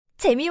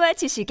재미와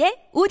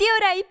지식의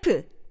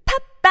오디오라이프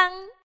팝빵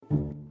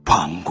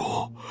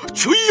광고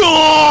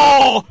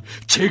주여!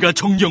 제가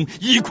정녕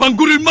이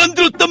광고를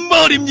만들었단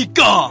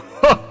말입니까?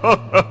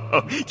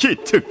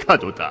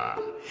 기특하도다.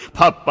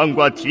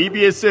 팟빵과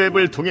TBS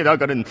앱을 통해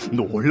나가는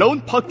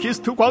놀라운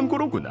팟캐스트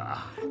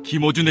광고로구나.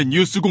 김어준의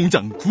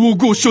뉴스공장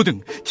 9595쇼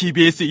등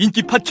TBS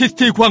인기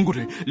팟캐스트의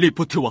광고를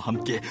리포트와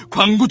함께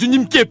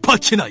광고주님께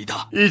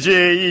바치나이다.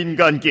 이제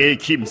인간계의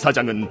김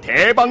사장은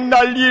대박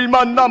날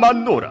일만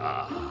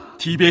남았노라.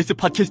 TBS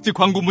팟캐스트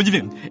광고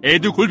문의는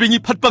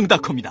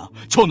에드@팟빵.com이나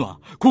전화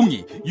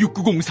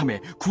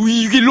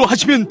 02-6903-9261로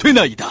하시면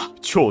되나이다.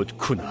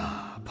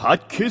 좋구나.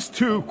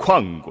 팟캐스트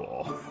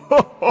광고.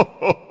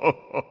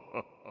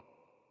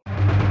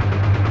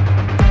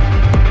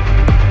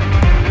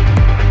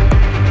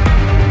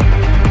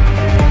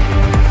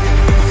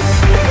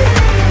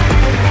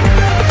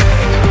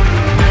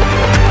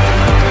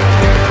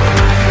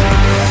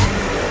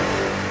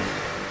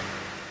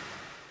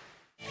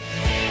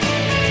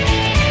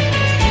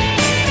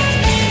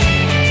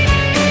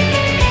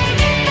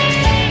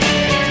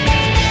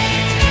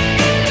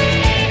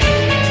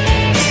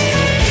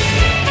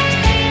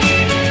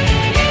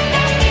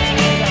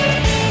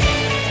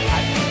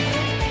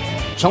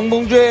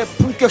 정봉주의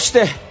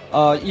품격시대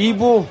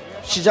 2부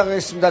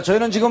시작하겠습니다.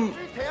 저희는 지금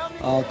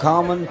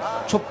광화문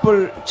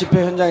촛불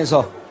집회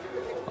현장에서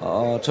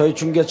저희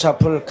중계차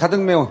앞을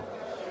가득 메운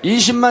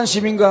 20만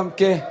시민과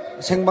함께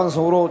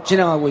생방송으로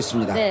진행하고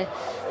있습니다. 네,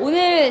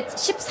 오늘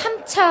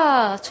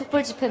 13차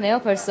촛불 집회네요.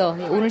 벌써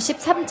오늘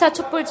 13차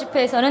촛불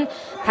집회에서는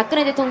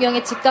박근혜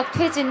대통령의 즉각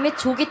퇴진 및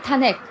조기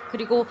탄핵,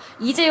 그리고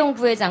이재용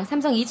부회장,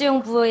 삼성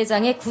이재용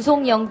부회장의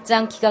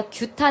구속영장 기각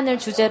규탄을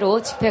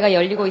주제로 집회가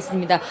열리고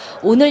있습니다.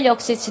 오늘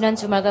역시 지난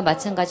주말과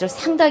마찬가지로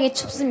상당히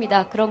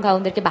춥습니다. 그런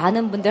가운데 이렇게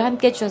많은 분들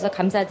함께 해주셔서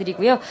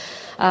감사드리고요.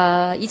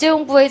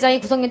 이재용 부회장의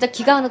구속영장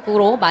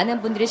기각으로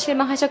많은 분들이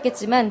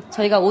실망하셨겠지만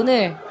저희가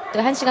오늘 또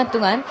 1시간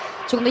동안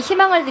조금 더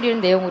희망을 드리는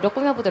내용으로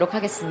꾸며보도록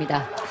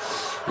하겠습니다.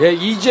 예,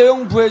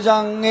 이재용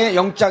부회장의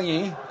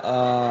영장이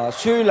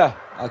수요일날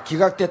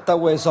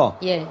기각됐다고 해서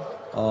예.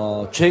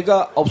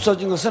 죄가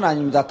없어진 것은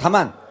아닙니다.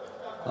 다만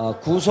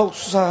구속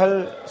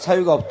수사할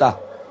사유가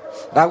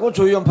없다라고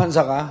조희연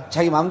판사가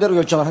자기 마음대로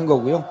결정을 한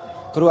거고요.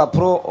 그리고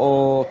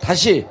앞으로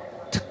다시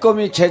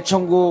특검이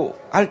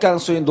재청구할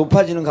가능성이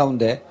높아지는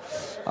가운데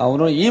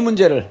오늘 이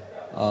문제를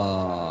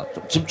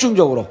좀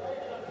집중적으로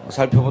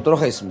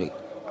살펴보도록 하겠습니다.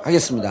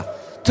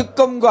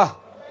 특검과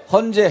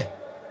헌재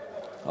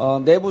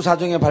내부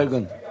사정에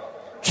밝은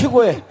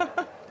최고의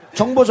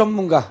정보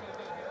전문가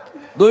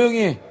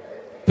노영희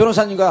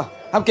변호사님과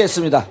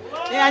함께했습니다.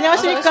 네,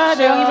 안녕하십니까.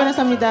 노영희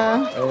변호사입니다.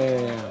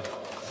 네.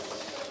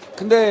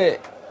 근데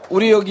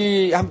우리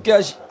여기 함께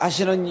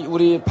하시는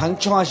우리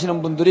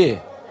방청하시는 분들이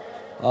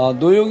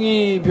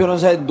노영희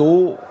변호사의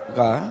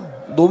노가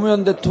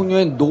노무현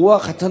대통령의 노와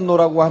같은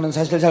노라고 하는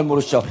사실을 잘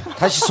모르시죠?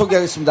 다시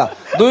소개하겠습니다.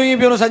 노영희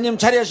변호사님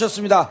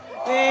자리하셨습니다.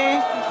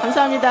 네,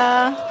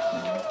 감사합니다.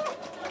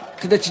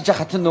 근데 진짜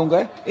같은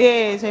노인가요?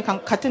 예, 저희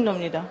같은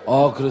노입니다.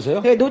 그러세요?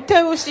 네,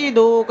 노태우 씨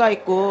노가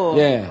있고,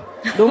 예.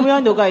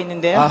 노무현 노가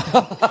있는데요.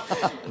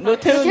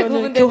 노태우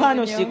노는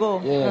교환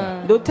씨고,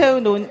 예.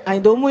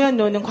 노무현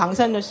노는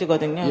광산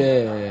씨거든요.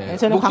 예. 네,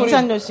 저는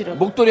광산 씨로.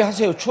 목도리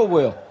하세요. 추워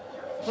보여.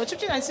 뭐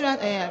춥진 않지만,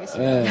 예,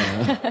 알겠습니다. 예.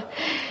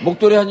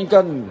 목도리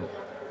하니까,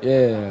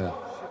 예.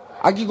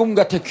 아기곰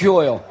같아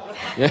귀여워요.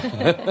 예.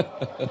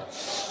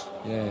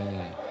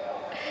 예.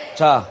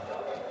 자,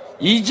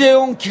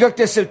 이재용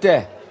기각됐을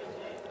때,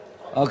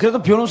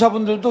 그래도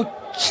변호사분들도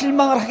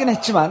실망을 하긴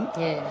했지만,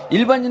 예.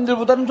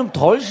 일반인들보다는 좀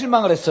덜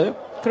실망을 했어요.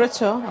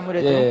 그렇죠,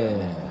 아무래도.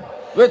 예.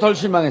 왜 덜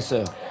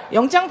실망했어요?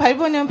 영장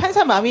발부는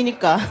판사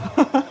마음이니까.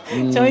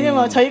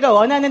 저희는 저희가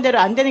원하는 대로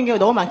안 되는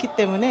경우가 너무 많기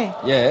때문에.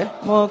 예.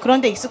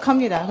 그런데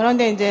익숙합니다.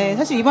 그런데 이제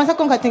사실 이번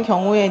사건 같은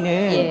경우에는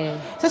예.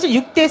 사실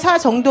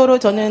 6대4 정도로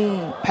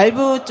저는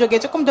발부 쪽에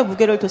조금 더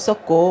무게를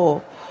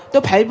뒀었고,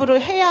 또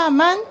발부를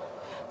해야만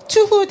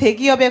추후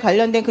대기업에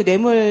관련된 그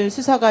뇌물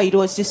수사가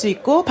이루어질 수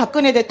있고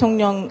박근혜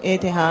대통령에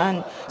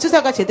대한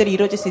수사가 제대로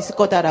이루어질 수 있을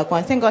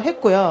거다라고 생각을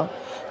했고요.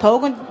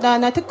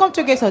 더군다나 특검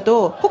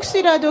쪽에서도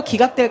혹시라도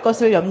기각될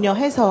것을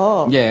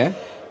염려해서 예.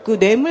 그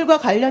뇌물과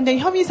관련된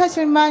혐의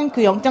사실만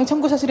그 영장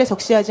청구 사실에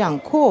적시하지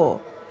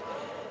않고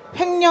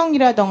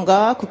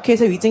횡령이라던가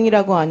국회에서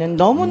위증이라고 하는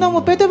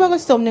너무너무 빼도 박을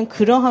수 없는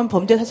그러한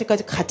범죄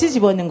사실까지 같이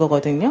집어넣는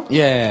거거든요.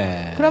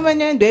 예.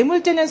 그러면은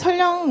뇌물죄는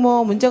설령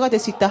문제가 될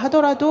수 있다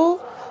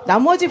하더라도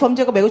나머지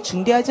범죄가 매우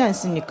중대하지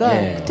않습니까?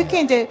 예.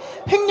 특히 이제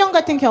횡령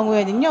같은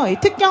경우에는요, 이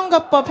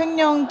특경가법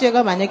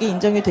횡령죄가 만약에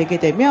인정이 되게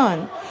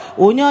되면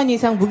 5년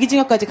이상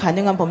무기징역까지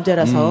가능한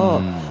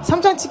범죄라서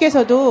삼성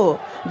측에서도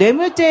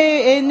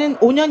뇌물죄에는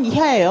 5년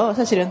이하예요.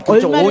 사실은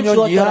그렇죠. 얼마를 5년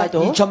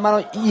주었더라도 이하 2천만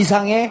원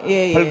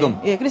이상의 벌금.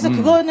 예, 그래서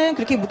그거는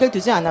그렇게 무게를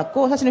두지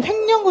않았고 사실은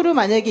횡령으로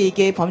만약에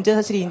이게 범죄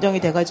사실이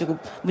인정이 돼가지고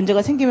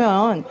문제가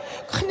생기면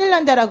큰일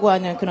난다라고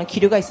하는 그런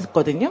기류가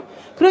있었거든요.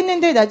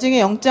 그랬는데 나중에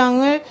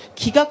영장을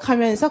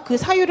기각하면서 그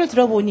사유를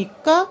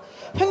들어보니까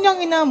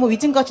횡령이나 뭐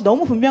위증같이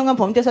너무 분명한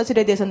범죄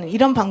사실에 대해서는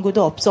이런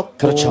방구도 없었고.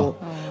 그렇죠.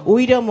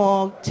 오히려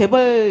뭐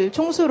재벌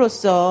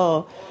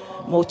총수로서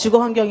뭐 주거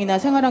환경이나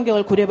생활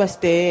환경을 고려해봤을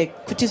때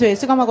구치소에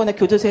수감하거나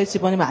교도소에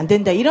집어넣으면 안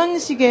된다 이런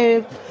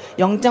식의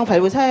영장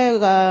발부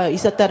사회가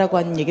있었다라고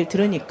하는 얘기를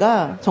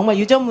들으니까 정말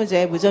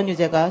유전무죄,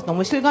 무전유죄가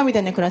너무 실감이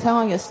되는 그런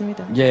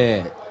상황이었습니다.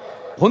 예.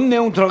 본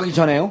내용 들어가기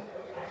전에요.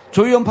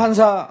 조희연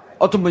판사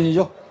어떤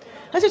분이죠?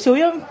 사실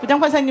조희연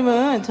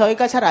부장판사님은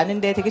저희가 잘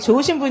아는데 되게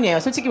좋으신 분이에요.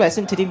 솔직히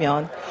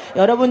말씀드리면.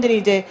 여러분들이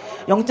이제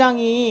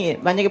영장이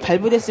만약에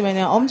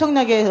발부됐으면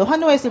엄청나게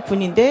환호했을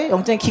분인데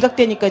영장이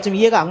기각되니까 좀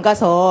이해가 안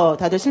가서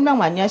다들 실망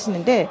많이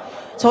하시는데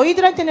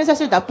저희들한테는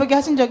사실 나쁘게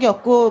하신 적이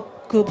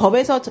없고 그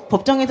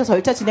법정에서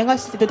절차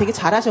진행하실 때도 되게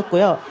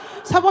잘하셨고요.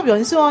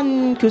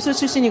 사법연수원 교수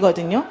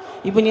출신이거든요.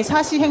 이분이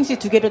사시, 행시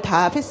두 개를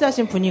다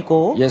패스하신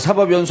분이고. 예,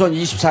 사법연수원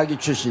 24기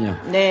출신이요.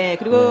 네,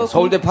 그리고. 네,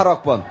 서울대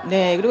 8학번.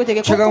 네, 그리고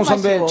되게 최강우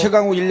선배,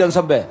 최강우 1년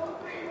선배.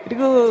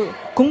 그리고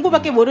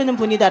공부밖에 모르는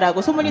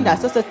분이다라고 소문이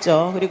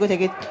났었었죠. 그리고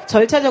되게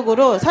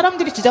절차적으로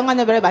사람들이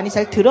주장하는 말을 많이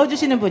잘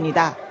들어주시는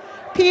분이다.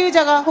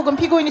 피의자가 혹은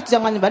피고인이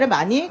주장하는 말을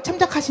많이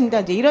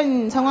참작하신다. 이제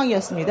이런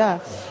상황이었습니다.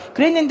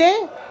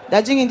 그랬는데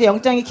나중에 이제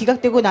영장이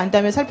기각되고 난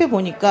다음에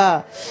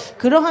살펴보니까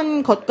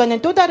그러한 것과는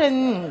또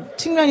다른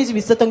측면이 좀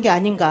있었던 게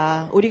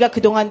아닌가. 우리가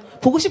그동안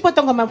보고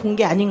싶었던 것만 본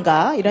게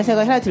아닌가. 이런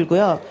생각이 하나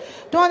들고요.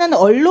 또 하나는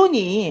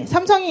언론이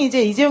삼성이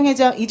이제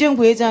이재용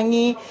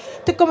부회장이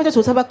특검에서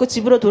조사받고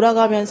집으로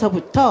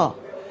돌아가면서부터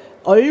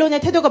언론의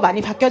태도가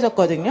많이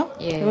바뀌어졌거든요.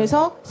 예.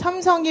 그래서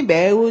삼성이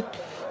매우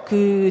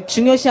그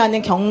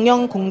중요시하는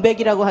경영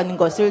공백이라고 하는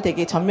것을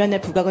되게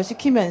전면에 부각을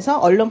시키면서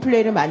언론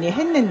플레이를 많이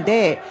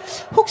했는데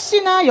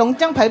혹시나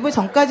영장 발부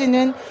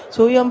전까지는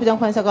조희연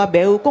부장판사가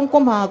매우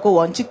꼼꼼하고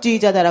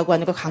원칙주의자다라고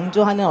하는 걸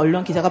강조하는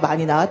언론 기사가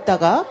많이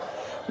나왔다가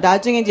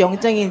나중에 이제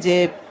영장이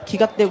이제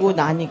기각되고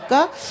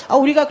나니까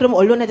우리가 그럼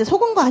언론한테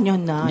속은 거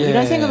아니었나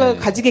이런 생각을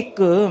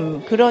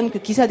가지게끔 그런 그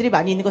기사들이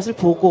많이 있는 것을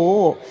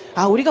보고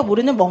우리가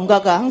모르는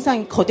뭔가가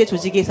항상 거대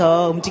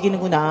조직에서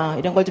움직이는구나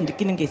이런 걸 좀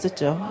느끼는 게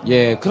있었죠.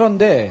 예,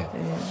 그런데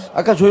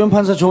아까 조희연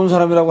판사 좋은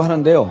사람이라고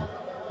하는데요.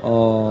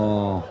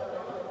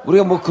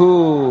 우리가 뭐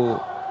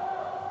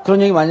그런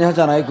얘기 많이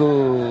하잖아요.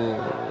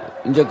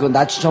 이제 그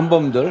나치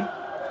전범들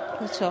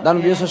그렇죠.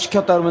 나는 위해서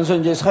시켰다 그러면서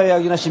이제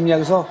사회학이나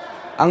심리학에서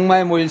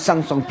악마의 뭐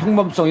일상성,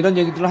 평범성 이런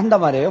얘기들을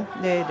한단 말이에요.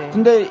 네네.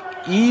 근데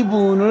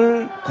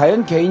이분을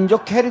과연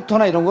개인적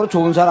캐릭터나 이런 거로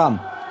좋은 사람,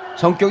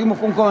 성격이 뭐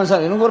꼼꼼한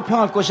사람 이런 거로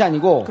평할 것이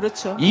아니고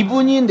그렇죠.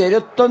 이분이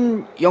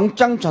내렸던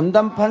영장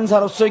전담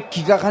판사로서의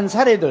기각한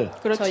사례들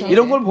그렇죠.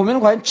 이런 걸 보면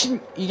과연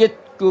이게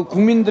그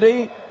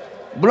국민들의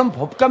물론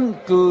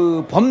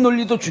법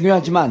논리도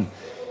중요하지만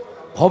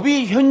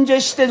법이 현재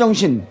시대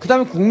정신, 그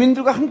다음에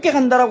국민들과 함께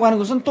간다라고 하는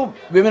것은 또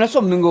외면할 수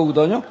없는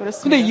거거든요.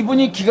 그렇습니다. 근데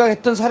이분이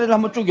기각했던 사례를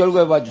한번 쭉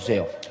열거해봐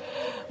주세요.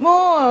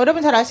 뭐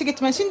여러분 잘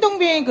아시겠지만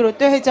신동빈 그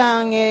롯데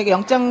회장의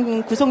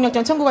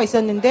구속영장 청구가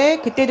있었는데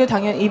그때도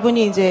당연히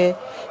이분이 이제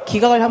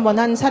기각을 한번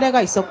한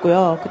사례가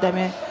있었고요.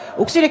 그다음에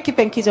옥시레킷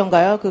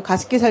뱅키전가요? 그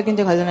가습기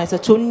살균제 관련해서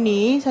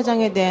존리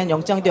사장에 대한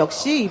영장도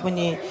역시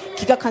이분이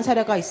기각한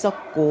사례가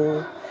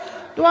있었고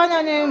또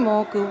하나는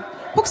뭐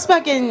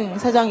폭스바겐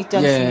사장 있지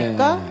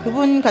않습니까? 예.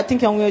 그분 같은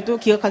경우에도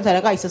기각한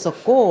사례가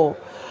있었었고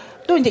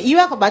또 이제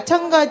이와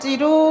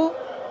마찬가지로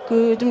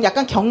좀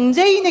약간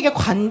경제인에게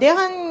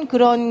관대한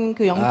그런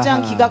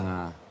영장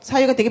기각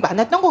사유가 되게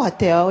많았던 것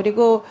같아요.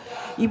 그리고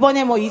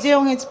이번에 뭐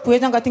이재용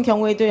부회장 같은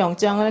경우에도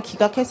영장을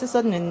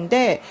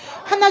기각했었는데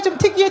하나 좀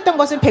특이했던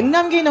것은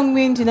백남기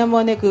농민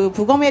지난번에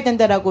부검해야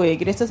된다라고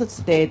얘기를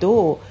했었을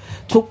때에도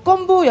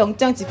조건부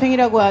영장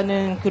집행이라고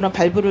하는 그런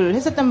발부를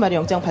했었단 말이에요.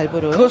 영장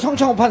발부를. 그거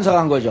성창호 판사가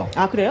한 거죠.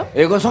 그래요?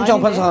 예, 그거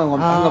성창호 판사가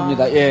한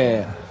겁니다.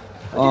 예.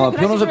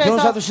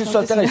 변호사도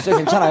실수할 때가 있어요.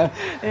 괜찮아요.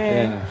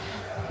 예.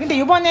 근데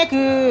이번에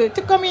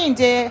특검이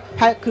이제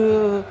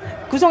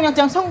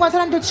구속영장 선고한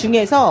사람들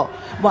중에서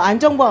뭐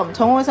안정범,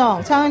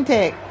 정호성,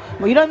 차은택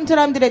뭐 이런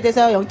사람들에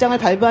대해서 영장을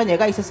발부한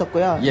예가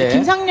있었었고요. 예.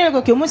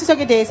 김상렬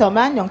교문수석에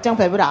대해서만 영장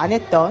발부를 안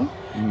했던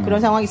그런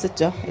상황이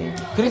있었죠. 예.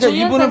 그러니까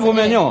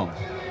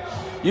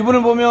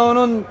이분을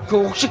보면은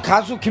혹시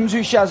가수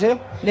김수희 씨 아세요?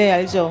 네,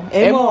 알죠.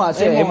 에모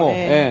아세요? 에모.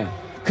 네. 예.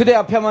 그대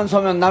앞에만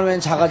서면 난 웬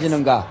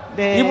작아지는가.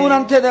 네.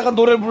 이분한테 내가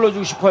노래를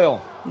불러주고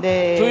싶어요.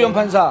 네. 조희연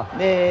판사.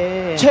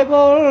 네.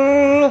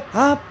 재벌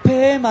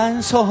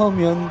앞에만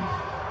서면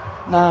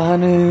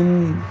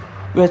나는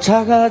왜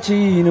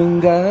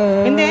작아지는가.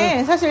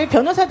 근데 사실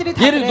변호사들이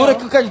다 얘를 그래요. 노래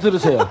끝까지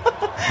들으세요.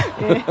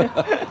 예.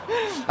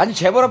 아니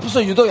재벌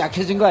앞에서 유독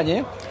약해진 거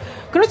아니에요?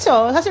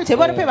 그렇죠. 사실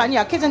재벌 앞에 많이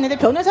약해졌는데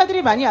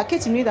변호사들이 많이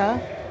약해집니다.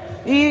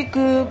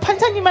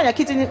 판사님만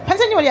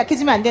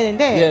약해지면 안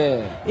되는데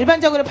예.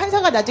 일반적으로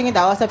판사가 나중에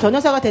나와서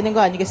변호사가 되는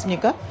거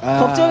아니겠습니까?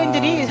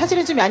 법조인들이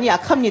사실은 좀 많이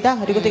약합니다.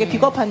 그리고 되게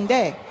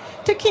비겁한데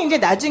특히 이제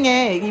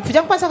나중에 이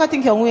부장판사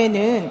같은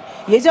경우에는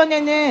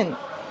예전에는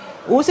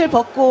옷을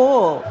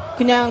벗고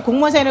그냥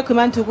공무원 생활을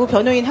그만두고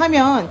변호인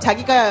하면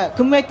자기가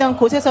근무했던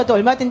곳에서도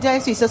얼마든지 할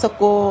수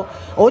있었었고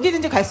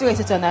어디든지 갈 수가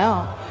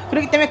있었잖아요.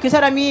 그렇기 때문에 그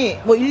사람이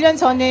뭐 1년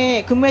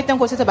전에 근무했던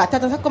곳에서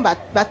맡았던 사건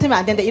맡으면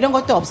안 된다 이런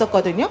것도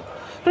없었거든요.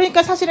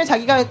 그러니까 사실은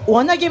자기가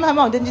원하기만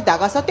하면 언제든지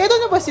나가서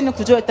떼돈을 벌 수 있는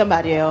구조였단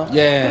말이에요.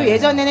 예. 그리고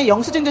예전에는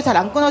영수증도 잘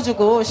안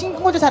끊어주고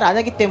신고도 잘 안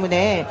하기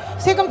때문에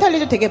세금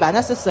탈리도 되게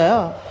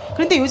많았었어요.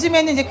 그런데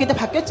요즘에는 이제 그게 다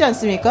바뀌었지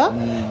않습니까?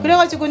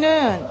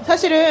 그래가지고는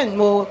사실은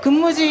뭐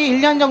근무지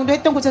 1년 정도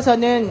했던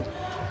곳에서는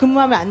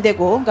근무하면 안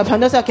되고, 그러니까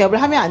변호사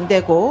개업을 하면 안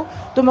되고,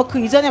 또 뭐 그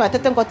이전에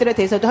맡았던 것들에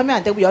대해서도 하면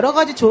안 되고, 여러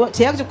가지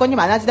제약 조건이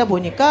많아지다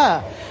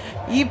보니까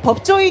이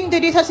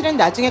법조인들이 사실은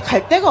나중에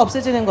갈 데가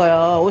없어지는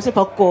거예요. 옷을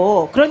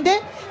벗고. 그런데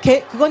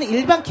그거는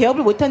일반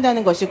개업을 못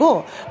한다는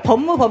것이고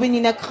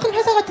법무법인이나 큰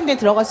회사 같은 데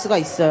들어갈 수가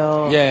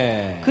있어요.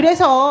 예.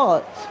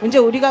 그래서 이제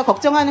우리가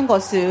걱정하는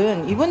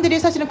것은 이분들이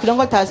사실은 그런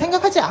걸 다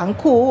생각하지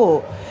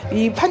않고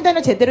이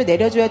판단을 제대로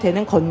내려줘야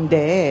되는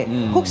건데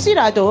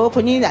혹시라도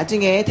본인이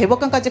나중에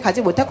대법관까지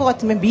가지 못할 것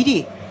같으면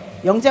미리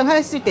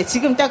영장했을 때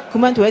지금 딱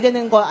그만둬야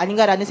되는 거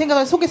아닌가라는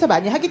생각을 속에서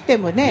많이 하기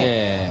때문에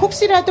예.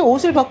 혹시라도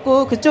옷을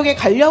벗고 그쪽에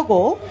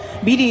가려고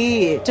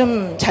미리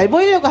좀 잘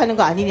보이려고 하는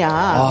거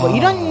아니냐 뭐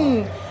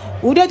이런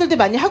우려들도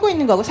많이 하고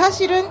있는 거고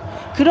사실은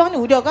그런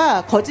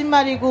우려가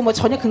거짓말이고 뭐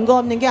전혀 근거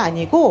없는 게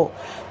아니고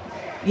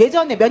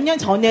예전에 몇 년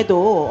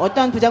전에도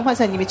어떤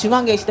부장판사님이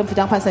중앙에 계시던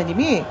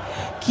부장판사님이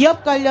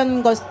기업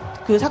관련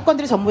그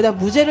사건들을 전부 다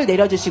무죄를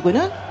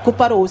내려주시고는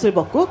곧바로 옷을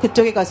벗고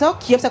그쪽에 가서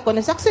기업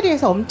사건을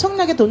싹쓸이해서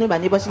엄청나게 돈을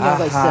많이 버신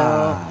경우가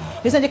있어요.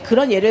 그래서 이제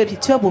그런 예를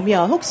비추어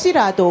보면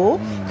혹시라도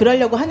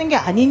그러려고 하는 게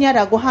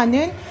아니냐라고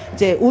하는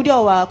이제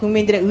우려와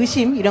국민들의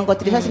의심 이런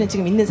것들이 사실은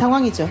지금 있는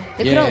상황이죠.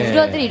 네, 그런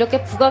우려들이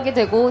이렇게 부각이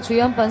되고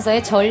조희연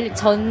판사의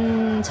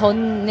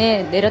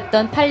전에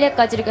내렸던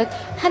판례까지 이렇게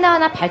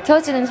하나하나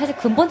밝혀지는 사실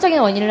근본적인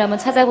원인을 한번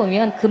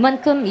찾아보면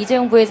그만큼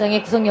이재용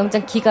부회장의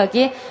구속영장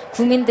기각이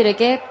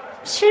국민들에게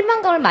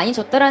실망감을 많이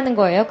줬다라는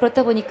거예요.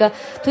 그렇다 보니까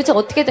도대체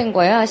어떻게 된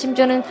거야?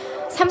 심지어는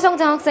삼성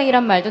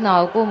장학생이란 말도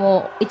나오고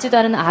뭐 있지도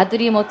않은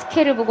아들이 뭐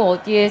특혜를 보고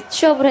어디에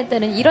취업을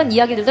했다는 이런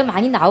이야기들도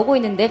많이 나오고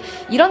있는데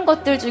이런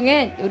것들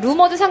중에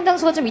루머도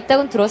상당수가 좀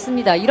있다고는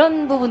들었습니다.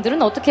 이런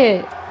부분들은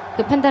어떻게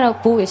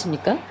판단하고 보고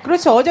계십니까?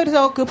 그렇죠. 어제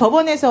그래서 그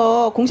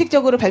법원에서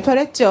공식적으로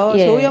발표를 했죠.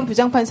 예. 조희연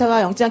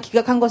부장판사가 영장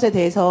기각한 것에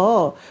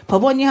대해서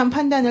법원이 한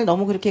판단을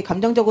너무 그렇게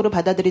감정적으로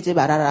받아들이지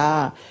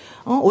말아라.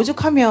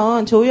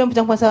 오죽하면 조희연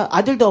부장판사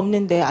아들도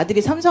없는데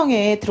아들이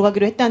삼성에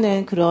들어가기로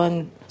했다는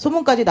그런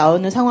소문까지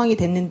나오는 상황이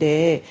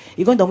됐는데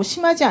이건 너무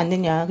심하지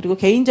않느냐. 그리고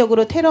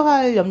개인적으로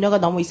테러할 염려가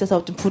너무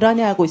있어서 좀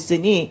불안해하고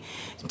있으니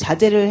좀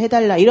자제를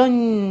해달라.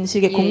 이런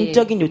식의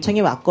공적인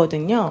요청이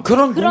왔거든요.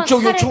 그런 그런 공적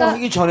사례가- 요청을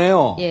하기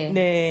전에요. 예.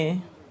 네.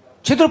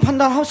 제대로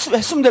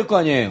판단했으면 될 거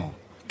아니에요.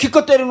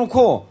 기껏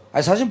때려놓고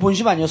사실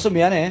본심 아니었어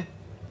미안해.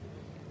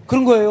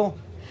 그런 거예요.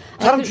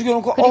 사람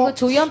죽여놓고 그리고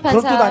조희연 판사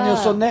그런 뜻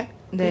아니었었네.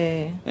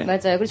 네.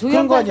 맞아요. 그리고 그런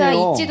조희연 거 판사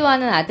아니에요. 있지도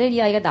않은 아들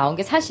이야기가 나온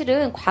게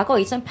사실은 과거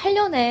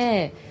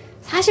 2008년에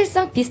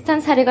사실상 비슷한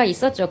사례가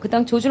있었죠. 그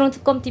당 조준홍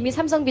특검팀이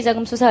삼성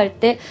비자금 수사할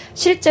때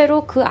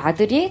실제로 그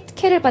아들이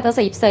특혜를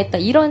받아서 입사했다.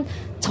 이런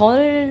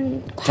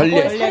과거의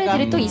전례.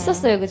 사례들이 또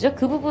있었어요. 그죠?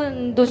 그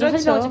부분도 좀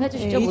설명 좀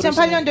해주시죠.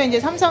 2008년도에 이제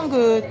삼성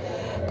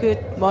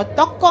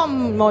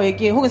떡검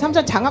얘기 혹은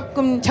삼성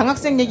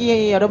장학생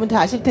얘기 여러분 다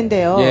아실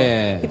텐데요.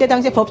 예. 그때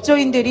당시에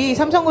법조인들이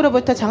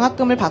삼성으로부터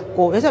장학금을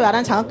받고 그래서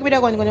말하는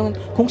장학금이라고 하는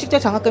거는 공식적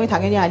장학금이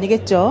당연히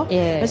아니겠죠.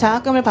 예.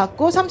 장학금을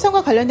받고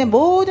삼성과 관련된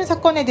모든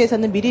사건에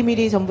대해서는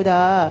미리미리 전부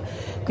다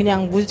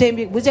그냥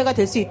무죄가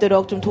될 수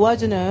있도록 좀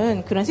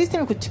도와주는 그런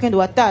시스템을 구축해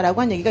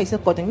놓았다라고 한 얘기가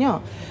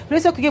있었거든요.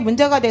 그래서 그게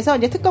문제가 돼서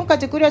이제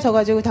특검까지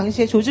꾸려져가지고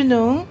당시에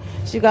조준웅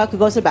씨가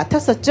그것을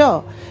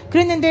맡았었죠.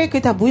 그랬는데 그게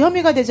다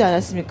무혐의가 되지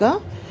않았습니까?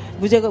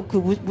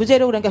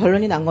 무죄로 그러니까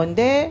결론이 난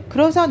건데,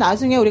 그래서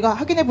나중에 우리가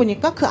확인해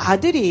보니까 그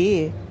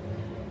아들이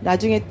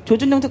나중에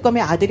조준동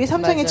특검의 아들이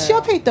삼성에 맞아요.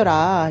 취업해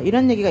있더라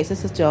이런 얘기가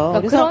있었었죠.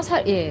 그러니까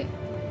그래서 예.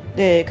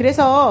 네,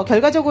 그래서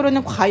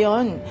결과적으로는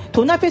과연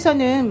돈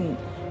앞에서는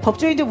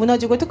법조인도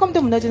무너지고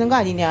특검도 무너지는 거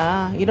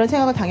아니냐 이런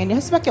생각을 당연히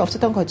할 수밖에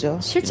없었던 거죠.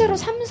 실제로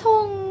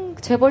삼성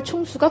재벌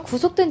총수가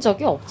구속된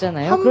적이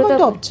없잖아요. 한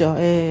번도 없죠.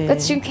 예. 그러니까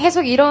지금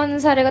계속 이런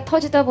사례가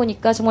터지다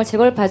보니까 정말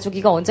재벌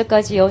봐주기가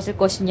언제까지 이어질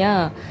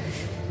것이냐.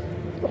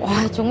 와,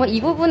 정말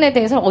이 부분에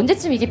대해서는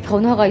언제쯤 이게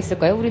변화가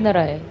있을까요,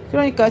 우리나라에?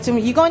 그러니까 지금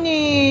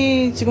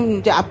이건희 지금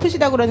이제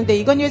아프시다고 그러는데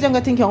이건희 회장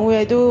같은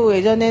경우에도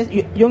예전에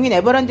용인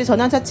에버랜드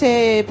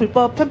전환사채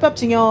불법 편법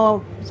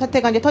징역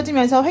사태가 이제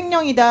터지면서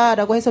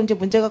횡령이다라고 해서 이제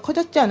문제가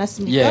커졌지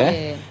않았습니까?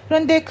 예.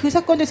 그런데 그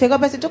사건도 제가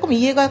봤을 때 조금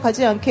이해가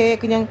가지 않게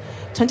그냥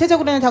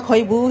전체적으로는 다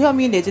거의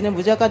무혐의 내지는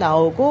무죄가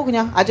나오고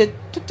그냥 아주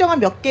특정한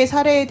몇 개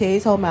사례에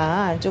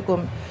대해서만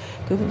조금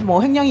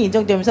횡령이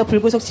인정되면서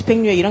불구속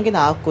집행유예 이런 게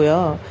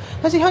나왔고요.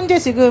 사실 현재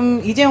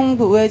지금 이재용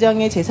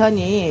부회장의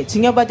재산이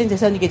증여받은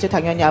재산이겠죠.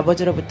 당연히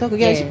아버지로부터.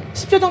 그게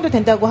 10조 정도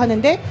된다고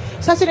하는데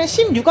사실은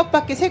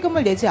 16억밖에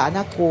세금을 내지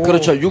않았고.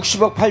 그렇죠.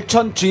 60억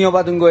 8천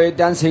증여받은 거에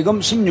대한 세금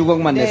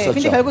 16억만 네, 냈었죠.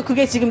 근데 결국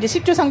그게 지금 이제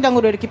 10조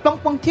상당으로 이렇게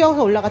뻥뻥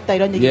튀어서 올라갔다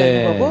이런 얘기가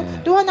있는 거고.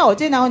 또 하나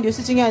어제 나온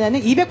뉴스 중에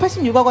하나는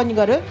 286억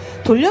원인가를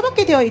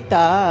돌려받게 되어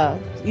있다.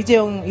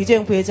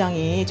 이재용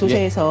부회장이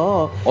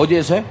조사해서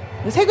어디에서요?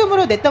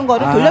 세금으로 냈던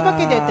거를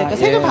돌려받게 됐다. 그러니까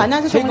세금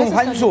반환 소송을 세금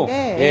환수.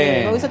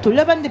 했었는데 거기서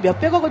돌려받는데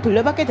몇백억을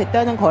돌려받게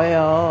됐다는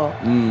거예요.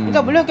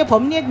 그러니까 물론 그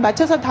법리에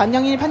맞춰서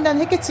당연히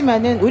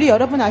판단했겠지만은 우리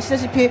여러분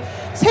아시다시피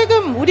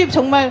세금 우리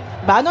정말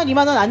 10,000원,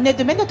 20,000원 안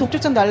내도 맨날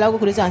독촉장 달라고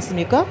그러지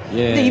않습니까?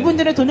 근데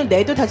이분들은 돈을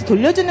내도 다시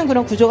돌려주는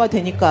그런 구조가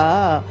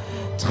되니까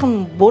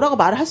참 뭐라고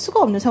말을 할 수가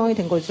없는 상황이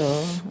된 거죠.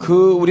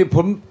 우리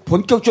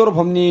본격적으로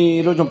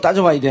법리를 좀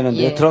따져봐야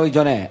되는데 들어가기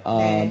전에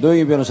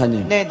노영희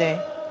변호사님. 네네.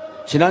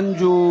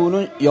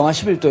 지난주는 영하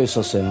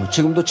 11도였었어요.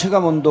 지금도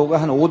체감 온도가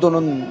한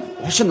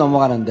 5도는 훨씬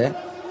넘어가는데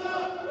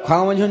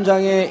광화문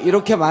현장에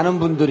이렇게 많은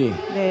분들이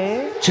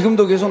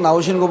지금도 계속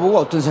나오시는 거 보고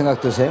어떤 생각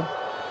드세요?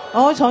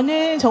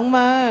 저는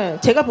정말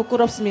제가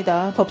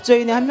부끄럽습니다.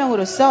 법조인의 한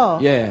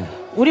명으로서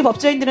우리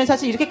법조인들은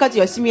사실 이렇게까지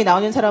열심히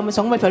나오는 사람은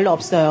정말 별로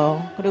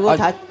없어요. 그리고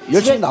다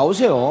열심히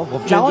나오세요.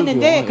 법조인들도.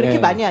 나오는데 그렇게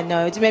많이 안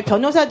나와요. 요즘에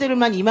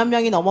변호사들만 2만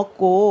명이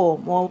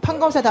넘었고 뭐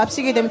판검사 다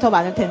합치게 되면 더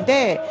많을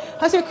텐데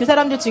사실 그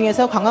사람들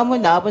중에서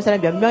광화문 나와본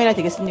사람 몇 명이나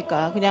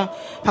되겠습니까? 그냥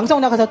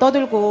방송 나가서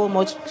떠들고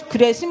뭐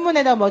그래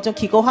신문에다 뭐 좀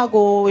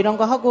기고하고 이런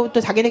거 하고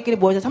또 자기네끼리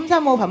모여서 3, 4,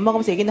 5 밥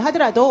먹으면서 얘기는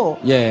하더라도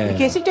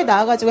이렇게 실제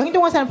나와가지고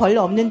행동한 사람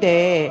별로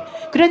없는데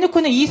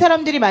그래놓고는 이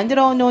사람들이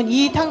만들어 놓은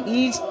이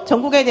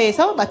전국에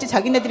대해서 마치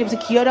자기네들이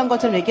무슨 기여한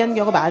것처럼 얘기하는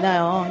경우가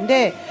많아요.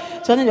 근데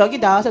저는 여기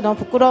나와서 너무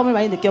부끄러움을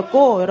많이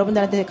느꼈고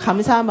여러분들한테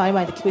감사한 마음을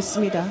많이 느끼고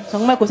있습니다.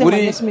 정말 고생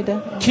많이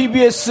했습니다.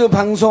 TBS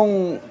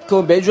방송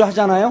매주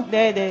하잖아요.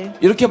 네네.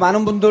 이렇게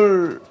많은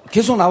분들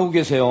계속 나오고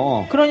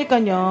계세요.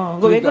 그러니까요.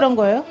 그거 왜 그런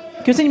거예요?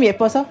 교수님이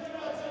예뻐서?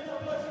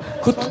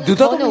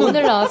 저는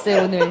오늘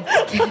나왔어요. 오늘.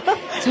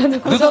 저는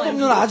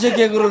느닷없는 아재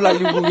개그를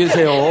날리고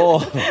계세요.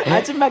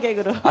 아줌마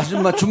개그로.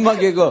 줌마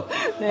개그.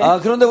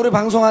 그런데 우리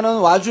방송하는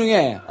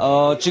와중에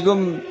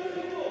지금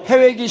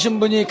해외에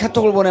계신 분이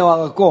카톡을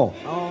보내와갖고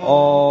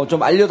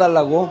좀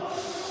알려달라고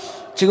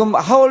지금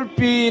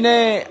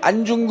하얼빈의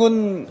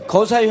안중근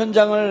거사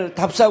현장을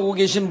답사하고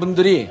계신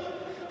분들이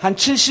한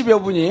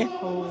 70여 분이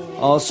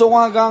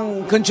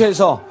송화강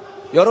근처에서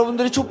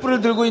여러분들이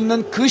촛불을 들고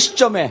있는 그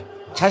시점에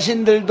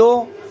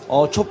자신들도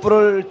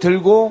촛불을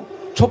들고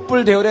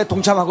촛불 대열에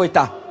동참하고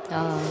있다.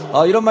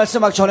 이런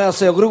말씀 막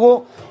전해왔어요.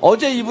 그리고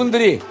어제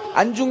이분들이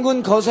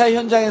안중근 거사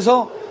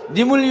현장에서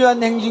님을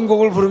위한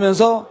행진곡을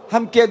부르면서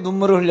함께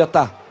눈물을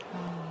흘렸다.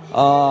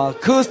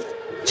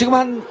 지금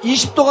한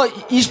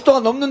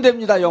 20도가 넘는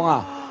데입니다,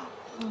 영하.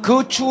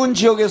 그 추운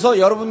지역에서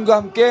여러분과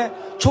함께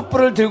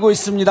촛불을 들고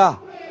있습니다.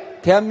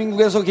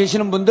 대한민국에서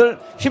계시는 분들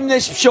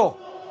힘내십시오.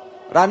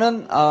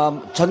 라는,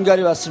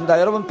 전갈이 왔습니다.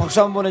 여러분 박수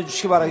한번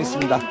보내주시기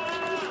바라겠습니다.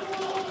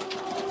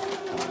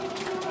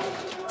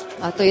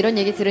 또 이런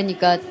얘기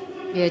들으니까,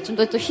 좀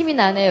더 또 힘이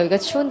나네요. 여기가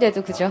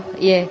추운데도, 그죠?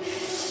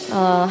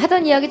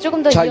 하던 이야기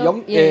조금 더. 자,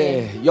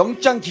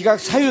 영장 기각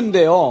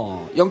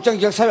사유인데요. 영장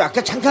기각 사유,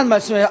 아까 잠깐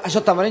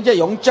말씀하셨다만, 이제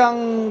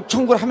영장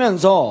청구를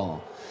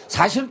하면서,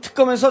 사실은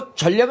특검에서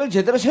전략을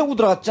제대로 세우고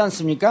들어갔지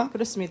않습니까?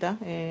 그렇습니다.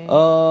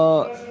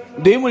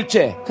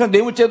 뇌물죄. 그럼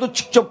뇌물죄도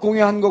직접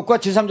공유한 것과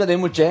제3자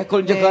뇌물죄.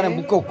 그걸 이제 그 안에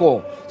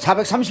묶었고,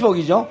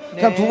 430억이죠.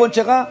 그럼 두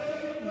번째가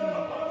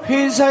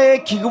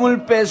회사의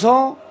기금을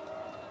빼서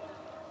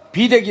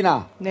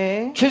비대기나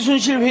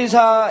최순실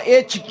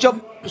회사에 직접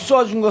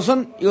쏘아준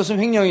것은 이것은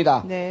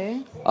횡령이다.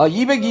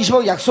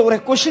 220억 약속을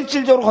했고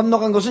실질적으로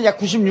건너간 것은 약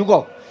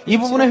 96억. 이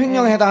부분에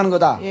횡령에 해당하는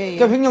거다.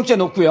 그러니까 횡령죄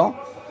놓고요.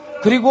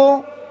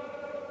 그리고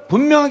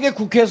분명하게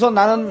국회에서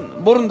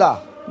나는 모른다.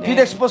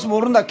 비덱스버스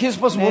모른다.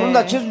 키스버스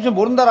모른다. 최순실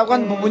모른다라고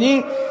한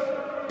부분이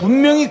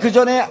분명히 그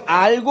전에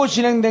알고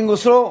진행된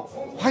것으로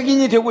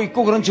확인이 되고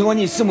있고 그런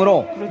증언이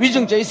있으므로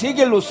위증죄 이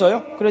 3개를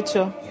놓았어요.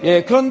 그렇죠.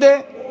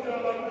 그런데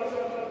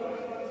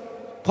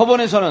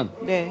법원에서는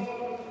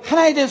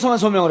하나에 대해서만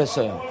소명을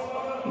했어요.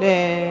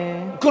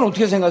 그건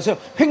어떻게 생각하세요?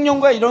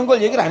 횡령과 이런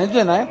걸 얘기를 안 해도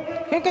되나요?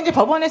 그러니까 이제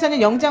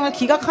법원에서는 영장을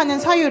기각하는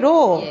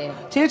사유로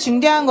제일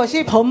중대한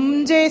것이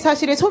범죄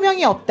사실에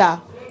소명이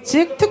없다.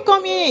 즉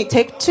특검이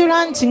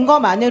제출한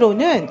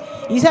증거만으로는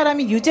이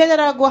사람이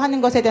유죄다라고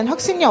하는 것에 대한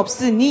확신이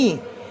없으니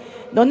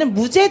너는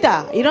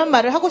무죄다 이런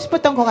말을 하고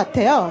싶었던 것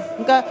같아요.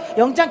 그러니까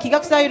영장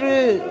기각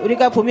사유를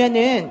우리가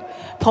보면은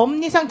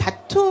법리상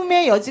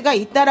다툼의 여지가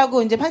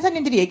있다라고 이제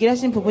판사님들이 얘기를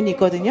하시는 부분이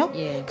있거든요.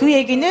 그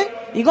얘기는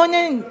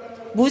이거는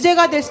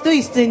무죄가 될 수도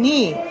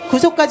있으니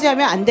구속까지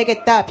하면 안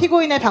되겠다.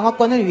 피고인의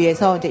방어권을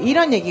위해서 이제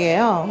이런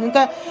얘기예요.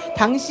 그러니까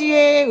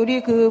당시에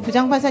우리 그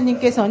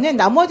부장판사님께서는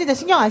나머지 다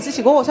신경 안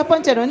쓰시고 첫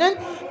번째로는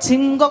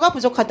증거가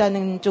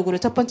부족하다는 쪽으로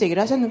첫 번째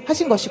얘기를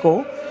하신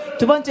것이고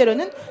두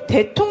번째로는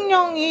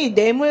대통령이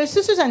뇌물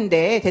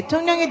수수자인데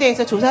대통령에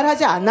대해서 조사를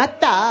하지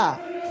않았다.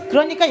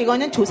 그러니까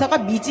이거는 조사가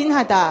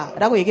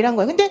미진하다라고 얘기를 한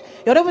거예요. 근데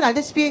여러분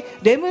알다시피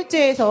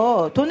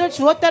뇌물죄에서 돈을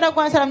주었다라고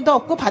한 사람도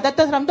없고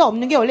받았던 사람도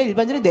없는 게 원래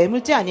일반적으로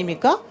뇌물죄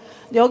아닙니까?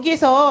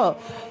 여기에서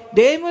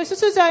뇌물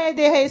수수자에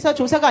대해서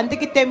조사가 안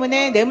됐기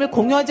때문에 뇌물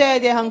공여자에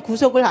대한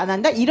구속을 안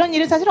한다? 이런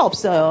일은 사실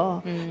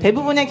없어요.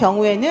 대부분의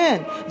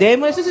경우에는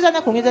뇌물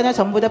수수자나 공여자나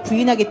전부 다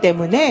부인하기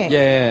때문에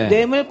예.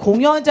 뇌물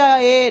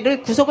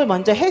공여자를 구속을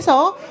먼저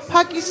해서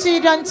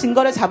확실한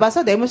증거를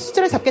잡아서 뇌물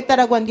수수자를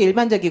잡겠다라고 하는 게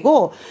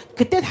일반적이고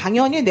그때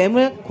당연히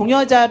뇌물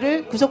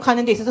공여자를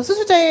구속하는 데 있어서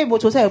수수자의 뭐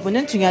조사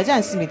여부는 중요하지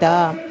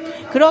않습니다.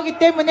 그렇기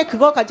때문에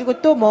그거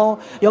가지고 또 뭐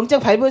영장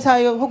발부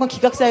사유 혹은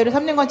기각 사유를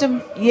삼는 건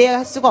좀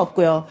이해할 수가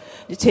없고요.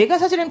 제가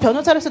사실은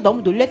변호사로서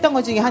너무 놀랬던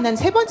것 중에 하나는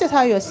세 번째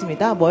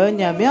사유였습니다.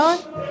 뭐였냐면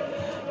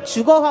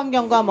주거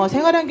환경과 뭐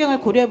생활 환경을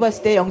고려해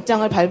봤을 때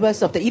영장을 발부할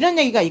수 없다. 이런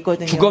얘기가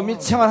있거든요. 주거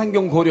및 생활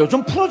환경 고려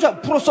좀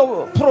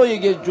풀어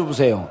얘기해 줘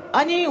보세요.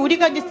 아니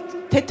우리가 이제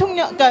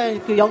대통령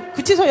그러니까 그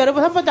구치소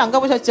여러분 한 번도 안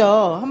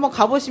가보셨죠? 한번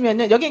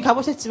가보시면은 여긴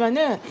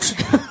가보셨지만은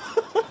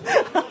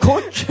그거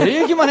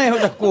제 얘기만 해요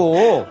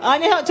자꾸.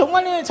 아니요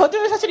정말은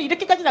저도 사실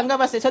이렇게까지는 안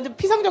가봤어요. 저도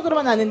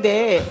피상적으로만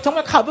아는데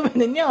정말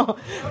가보면은요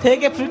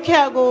되게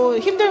불쾌하고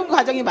힘든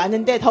과정이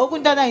많은데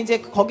더군다나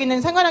이제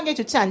거기는 생활 환경이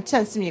좋지 않지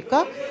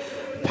않습니까?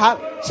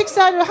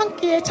 식사를 한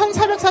끼에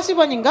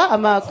 1,440원인가?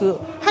 아마 그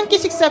한 끼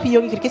식사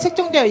비용이 그렇게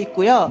책정되어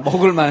있고요.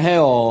 먹을만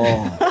해요.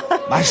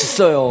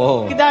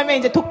 맛있어요. 그 다음에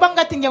이제 독방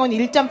같은 경우는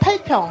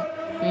 1.8평.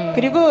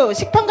 그리고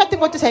식판 같은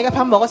것도 자기가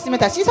밥 먹었으면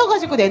다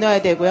씻어가지고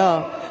내놔야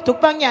되고요.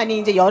 독방이 아닌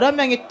이제 여러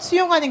명이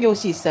수용하는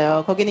곳이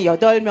있어요. 거기는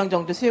 8명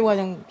정도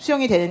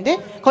수용이 되는데,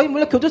 거기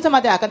물론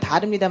교도소마다 약간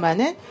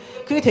다릅니다만은,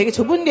 그게 되게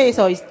좁은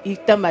데에서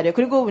있단 말이에요.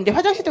 그리고 이제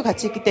화장실도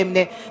같이 있기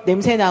때문에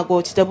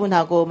냄새나고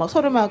지저분하고 막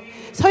서로 막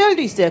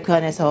서열도 있어요. 그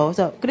안에서.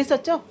 그래서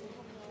그랬었죠?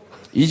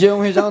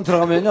 이재용 회장은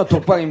들어가면요,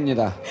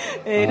 독방입니다.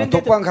 네,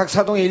 독방 각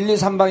사동에 1, 2,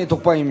 3방이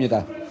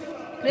독방입니다.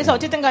 그래서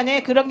어쨌든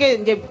간에 그런 게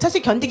이제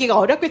사실 견디기가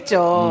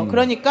어렵겠죠.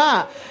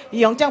 그러니까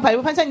이 영장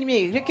발부 판사님이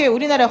이렇게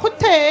우리나라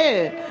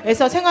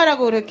호텔에서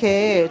생활하고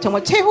이렇게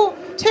정말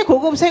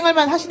최고급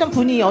생활만 하시던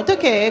분이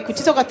어떻게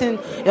구치소 같은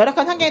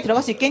열악한 환경에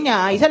들어갈 수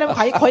있겠냐. 이 사람은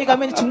거기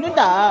가면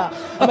죽는다.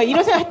 막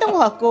이런 생각 했던 것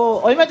같고,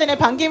 얼마 전에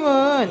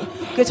반기문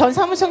그 전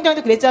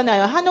사무총장도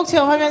그랬잖아요. 한옥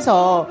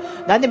체험하면서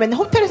나는 맨날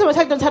호텔에서만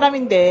살던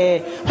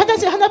사람인데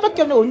화장실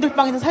하나밖에 없는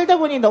온돌방에서 살다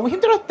보니 너무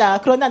힘들었다.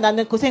 그러나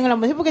나는 고생을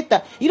한번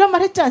해보겠다. 이런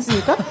말 했지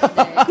않습니까?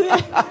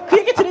 그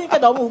얘기 들으니까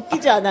너무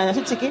웃기지 않아요,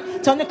 솔직히?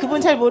 저는 그분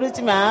잘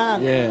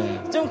모르지만,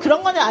 좀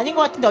그런 거는 아닌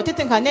것 같은데,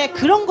 어쨌든 간에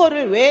그런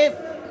거를 왜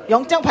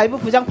영장 발부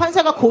부장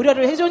판사가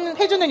고려를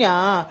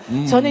해주느냐.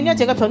 저는요,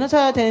 제가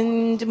변호사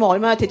된 지 뭐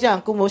얼마 되지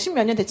않고, 뭐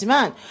 10몇 년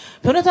됐지만,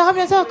 변호사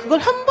하면서 그걸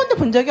한 번도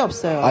본 적이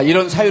없어요. 아,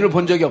 이런 사유를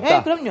본 적이 없다?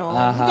 네, 그럼요.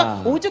 아하.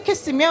 그러니까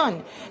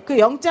오죽했으면, 그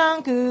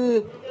영장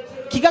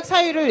기각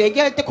사유를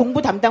얘기할 때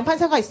공부 담당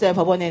판사가 있어요,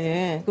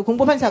 법원에는. 그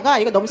공보 판사가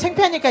이거 너무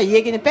창피하니까 이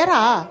얘기는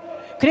빼라.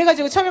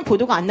 그래가지고 처음엔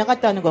보도가 안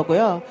나갔다는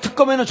거고요.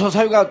 특검에는 저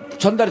사유가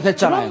전달이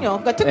됐잖아요. 그럼요.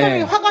 그러니까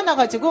특검이 화가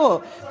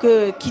나가지고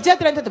그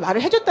기자들한테도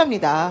말을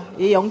해줬답니다.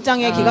 이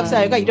영장의 기각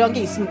사유가 이러한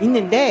게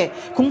있는데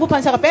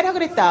공보판사가 빼라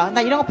그랬다.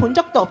 나 이런 거 본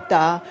적도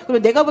없다. 그리고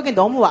내가 보기엔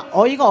너무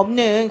어이가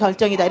없는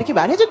결정이다. 이렇게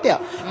말해줬대요.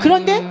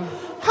 그런데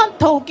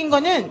더 웃긴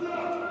거는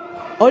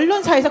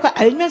언론사에서 그걸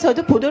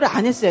알면서도 보도를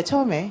안 했어요.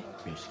 처음에.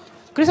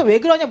 그래서 왜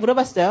그러냐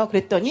물어봤어요.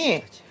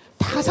 그랬더니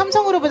다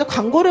삼성으로부터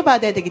광고를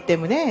받아야 되기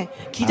때문에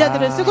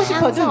기자들은 쓰고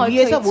싶어도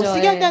위에서 못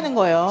쓰게 한다는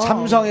거예요.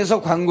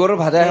 삼성에서 광고를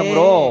받아야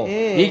하므로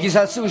이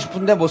기사 쓰고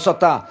싶은데 못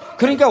썼다.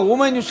 그러니까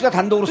오마이뉴스가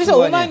단독으로 쓴 거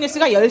아니에요? 그래서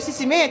오마이뉴스가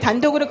 10시쯤에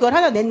단독으로 그걸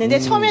하나 냈는데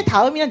처음에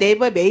다음이나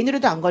네이버에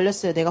메인으로도 안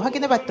걸렸어요. 내가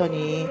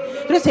확인해봤더니.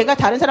 그래서 제가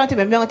다른 사람한테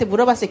몇 명한테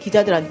물어봤어요.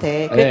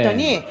 기자들한테.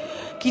 그랬더니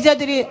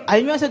기자들이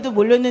알면서도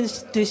모르는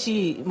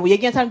듯이 뭐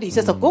얘기한 사람도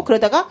있었었고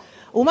그러다가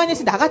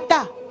오마이뉴스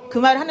나갔다. 그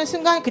말을 하는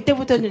순간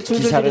그때부터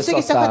줄줄줄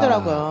쓰기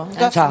시작하더라고요.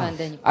 그러니까 자,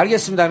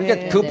 알겠습니다.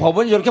 그러니까 그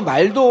법원이 이렇게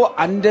말도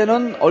안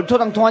되는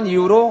얼토당통한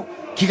이유로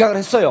기각을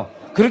했어요.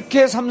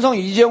 그렇게 삼성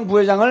이재용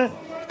부회장을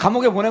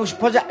감옥에 보내고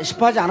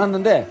싶어하지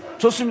않았는데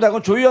좋습니다.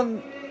 그건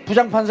조희연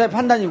부장판사의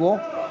판단이고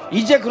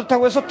이제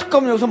그렇다고 해서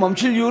특검이 여기서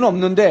멈출 이유는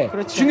없는데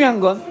그렇죠. 중요한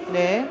건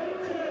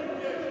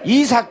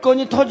이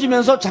사건이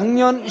터지면서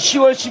작년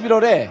 10월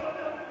 11월에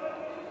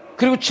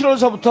그리고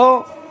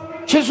 7월서부터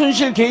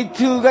최순실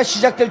게이트가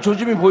시작될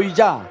조짐이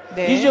보이자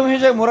이재용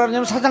회장이 뭐라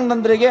그러냐면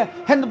사장단들에게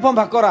핸드폰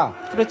바꿔라.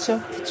 그렇죠.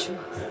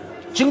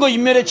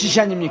 증거인멸의 지시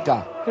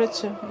아닙니까?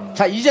 그렇죠.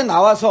 자, 이제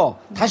나와서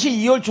다시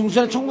 2월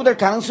중순에 청구될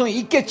가능성이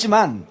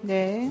있겠지만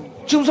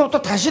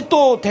지금서부터 다시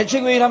또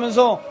대책회의를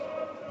하면서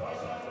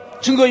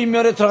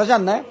증거인멸에 들어가지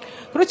않나요?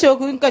 그렇죠.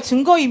 그러니까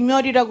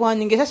증거인멸이라고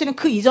하는 게 사실은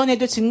그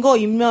이전에도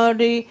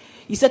증거인멸이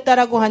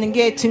있었다라고 하는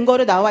게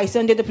증거로 나와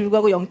있었는데도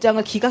불구하고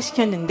영장을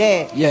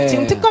기각시켰는데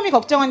지금 특검이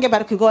걱정한 게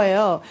바로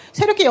그거예요.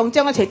 새롭게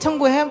영장을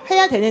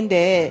재청구해야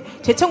되는데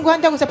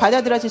재청구한다고 해서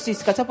받아들여질 수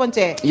있을까? 첫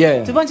번째.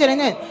 두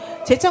번째는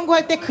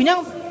재청구할 때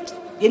그냥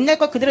옛날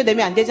거 그대로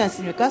내면 안 되지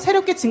않습니까?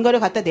 새롭게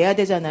증거를 갖다 내야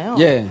되잖아요.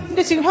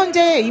 근데 지금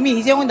현재 이미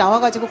이재용은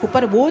나와가지고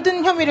곧바로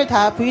모든 혐의를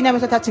다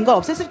부인하면서 다 증거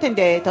없앴을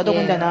텐데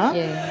더더군다나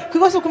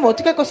그것을 그럼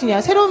어떻게 할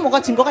것이냐? 새로운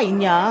뭐가 증거가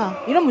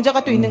있냐? 이런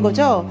문제가 또 있는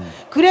거죠.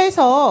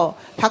 그래서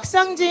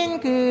박상진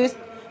그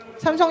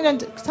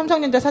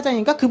삼성전자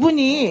사장인가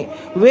그분이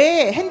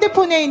왜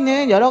핸드폰에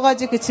있는 여러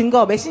가지 그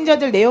증거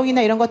메신저들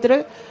내용이나 이런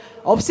것들을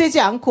없애지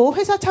않고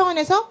회사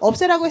차원에서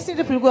없애라고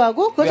했음에도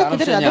불구하고 그것을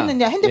그대로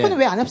놔뒀느냐 핸드폰을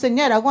왜 안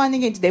없앴냐라고 하는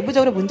게 이제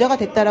내부적으로 문제가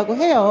됐다라고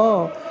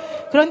해요.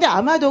 그런데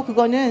아마도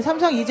그거는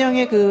삼성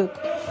이재용의 그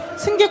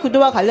승계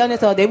구도와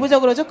관련해서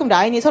내부적으로 조금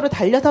라인이 서로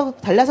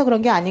달라서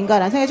그런 게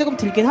아닌가라는 생각이 조금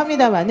들긴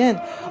합니다만은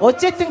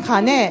어쨌든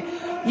간에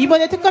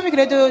이번에 특검이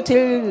그래도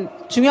제일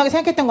중요하게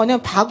생각했던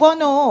거는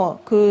박원호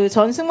그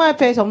전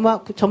승마협회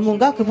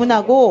전문가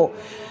그분하고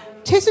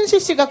최순실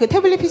씨가 그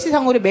태블릿 PC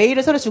상으로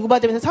메일을 서로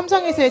주고받으면서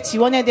삼성에서의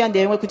지원에 대한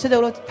내용을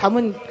구체적으로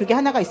담은 그게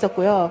하나가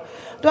있었고요.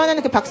 또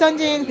하나는 그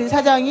박선진 그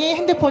사장이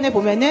핸드폰에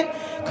보면은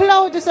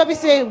클라우드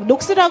서비스에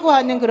녹스라고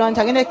하는 그런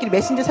자기네들끼리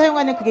메신저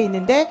사용하는 그게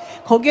있는데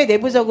거기에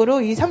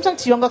내부적으로 이 삼성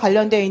지원과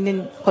관련되어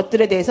있는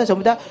것들에 대해서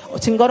전부 다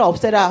증거를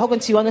없애라 혹은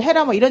지원을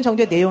해라 뭐 이런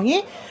정도의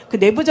내용이 그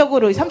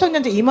내부적으로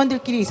삼성전자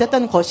임원들끼리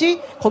있었던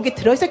것이 거기에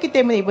들어있었기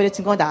때문에 이번에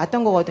증거가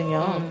나왔던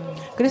거거든요.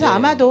 그래서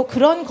아마도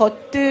그런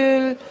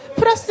것들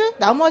플러스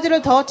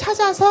나머지를 더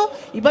찾아서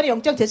이번에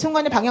영장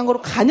재청구하는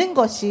방향으로 가는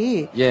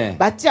것이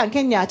맞지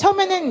않겠냐.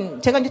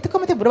 처음에는 제가 이제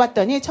특검한테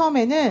물어봤더니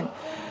처음에는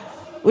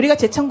우리가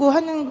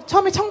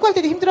처음에 청구할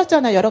때도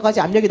힘들었잖아요. 여러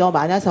가지 압력이 너무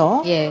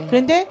많아서.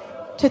 그런데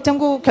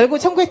결국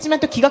청구했지만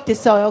또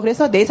기각됐어요.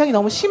 그래서 내성이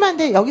너무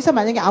심한데 여기서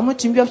만약에 아무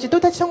준비 없이 또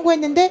다시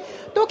청구했는데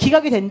또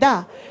기각이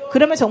된다.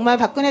 그러면 정말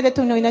박근혜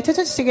대통령이나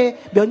최순실 씨에게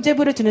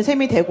면죄부를 주는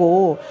셈이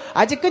되고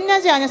아직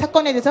끝나지 않은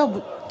사건에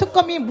대해서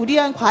특검이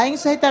무리한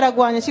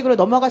과잉수했다라고 하는 식으로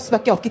넘어갈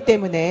수밖에 없기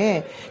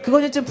때문에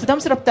그거는 좀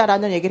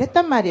부담스럽다라는 얘기를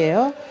했단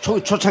말이에요.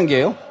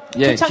 초창기예요?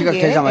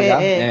 기각되자마자.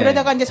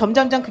 그러다가 이제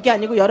점점점 그게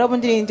아니고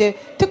여러분들이 이제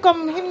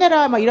특검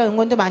힘내라 막 이런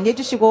응원도 많이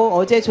해주시고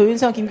어제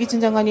조윤선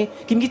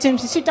김기춘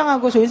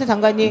실장하고 조윤선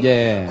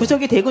장관이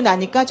구속이 되고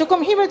나니까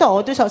조금 힘을 더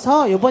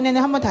얻으셔서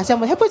이번에는 다시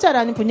한번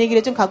해보자라는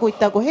분위기를 좀 가고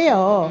있다고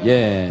해요.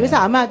 그래서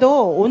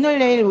아마도 오늘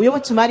내일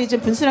이번 주말이 좀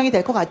분수령이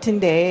될 것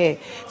같은데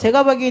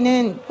제가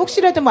보기에는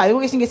혹시라도 뭐 알고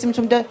계신 게 있으면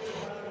좀 더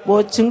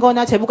뭐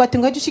증거나 제보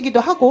같은 거 해주시기도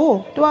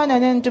하고 또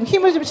하나는 좀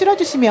힘을 좀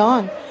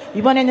실어주시면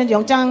이번에는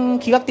영장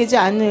기각되지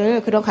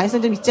않을 그런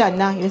가능성이 좀 있지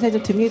않나 이런 생각이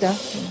좀 듭니다.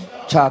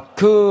 자,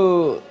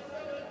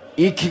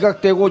 이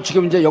기각되고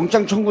지금 이제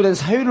영장 청구된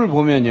사유를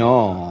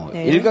보면요.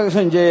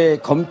 일각에서 이제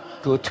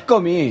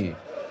특검이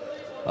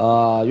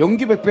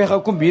용기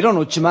백배해갖고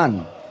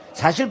밀어놓지만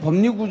사실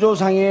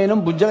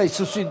법리구조상에는 문제가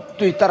있을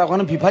수도 있다라고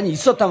하는 비판이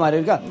있었단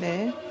말이에요. 그러니까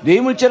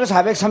뇌물죄를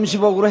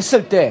 430억으로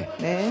했을 때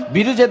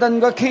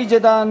미르재단과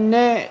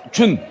K재단에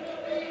준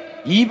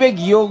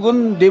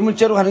 202억은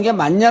뇌물죄로 가는 게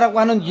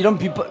맞냐라고 하는 이런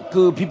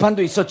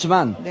비판도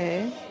있었지만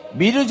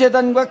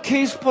미르재단과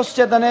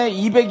K스포츠재단에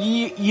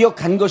 202억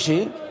간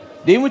것이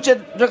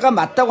뇌물죄가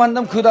맞다고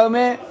한다면 그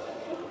다음에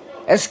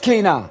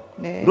SK나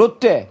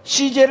롯데,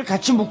 CJ를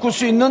같이 묶을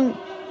수 있는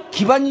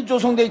기반이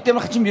조성되기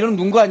때문에 같이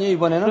밀어놓은 거 아니에요,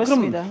 이번에는?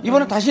 그렇습니다. 그럼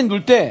이번에 다시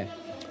넣을 때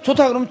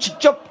좋다 그러면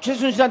직접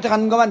최순실한테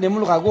가는 것만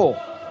뇌물로 가고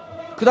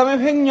그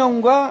다음에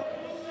횡령과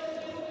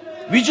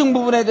위증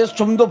부분에 대해서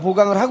좀 더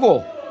보강을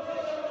하고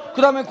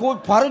그 다음에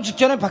그 바로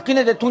직전에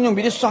박근혜 대통령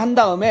미리 수사한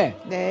다음에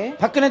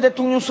박근혜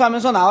대통령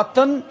수사하면서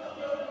나왔던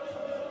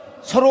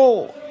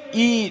서로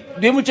이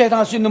뇌물죄에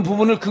해당할 수 있는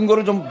부분을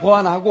근거를 좀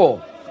보완하고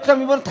그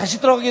다음에 이번에 다시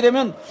들어가게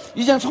되면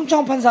이제는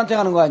성창호 판사한테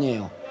가는 거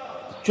아니에요?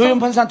 조현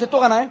판사한테 또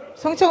가나요?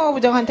 성창호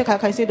부장한테 갈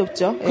가능성이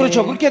높죠.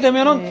 그렇죠. 그렇게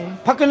되면은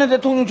박근혜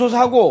대통령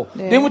조사하고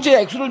뇌물죄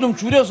액수를 좀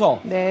줄여서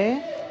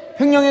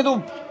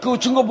횡령에도 그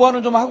증거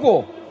보완을 좀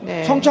하고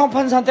성창호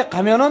판사한테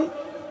가면은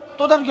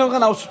또 다른 결과가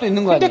나올 수도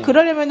있는 거 아니에요? 근데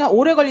그러려면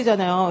오래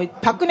걸리잖아요.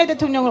 박근혜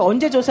대통령을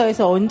언제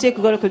조사해서 언제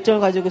그걸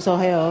결정을 가지고서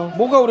해요?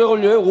 뭐가 오래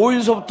걸려요?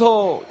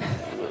 5일서부터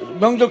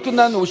명절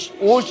끝난 2월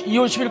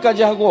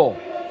 10일까지 하고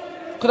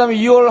그 다음에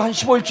 2월 한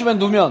 15일쯤에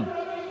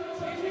누면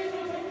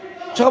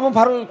제가 보면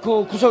바로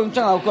그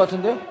구속영장 나올 것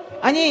같은데요?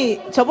 아니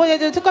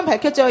저번에도 특검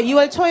밝혔죠.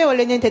 2월 초에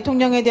원래는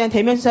대통령에 대한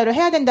대면 수사를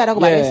해야 된다라고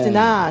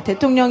말했으나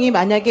대통령이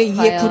만약에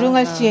이에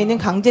불응할 시에는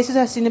강제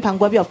수사할 수 있는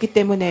방법이 없기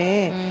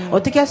때문에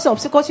어떻게 할 수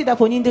없을 것이다.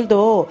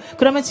 본인들도.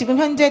 그러면 지금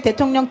현재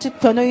대통령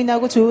측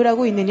변호인하고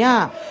조율하고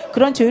있느냐.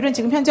 그런 조율은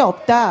지금 현재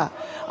없다.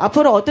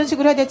 앞으로 어떤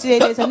식으로 해야 될지에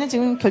대해서는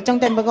지금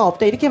결정된 바가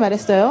없다. 이렇게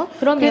말했어요.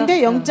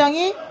 그런데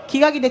영장이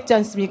기각이 됐지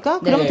않습니까?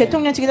 그러면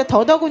대통령 측에서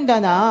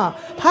더더군다나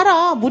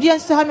봐라 무리한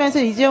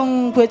수사하면서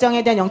이재용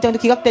부회장에 대한 영장도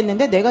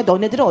기각됐는데 내가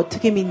너네들을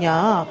어떻게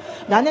믿냐.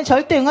 나는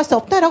절대 응할 수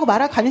없다라고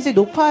말할 가능성이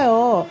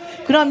높아요.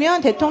 그러면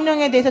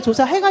대통령에 대해서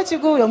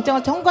조사해가지고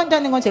영장을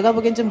청구한다는 건 제가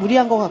보기엔 좀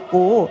무리한 것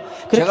같고.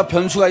 제가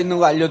변수가 있는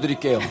거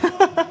알려드릴게요.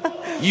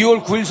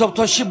 2월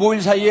 9일서부터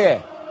 15일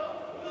사이에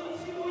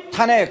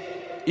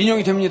탄핵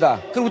인용이 됩니다.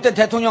 그럼 그때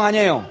대통령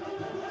아니에요.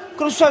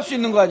 그럼 수사할 수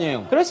있는 거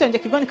아니에요? 그렇죠. 이제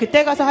그건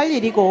그때 가서 할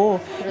일이고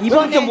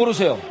이번에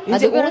모르세요.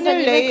 이제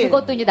오늘 내일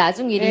그것도 이제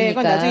나중 일이니까.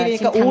 그건 나중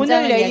일이니까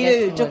오늘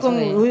내일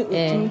조금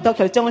좀 더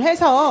결정을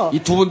해서 이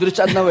두 분들이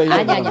짰나 왜?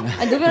 아니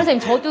노 변호사님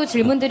저도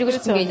질문 드리고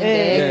싶은 게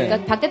있는데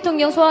그러니까 박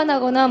대통령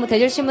소환하거나 뭐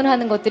대질심을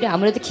하는 것들이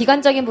아무래도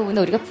기간적인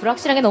부분에 우리가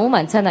불확실한 게 너무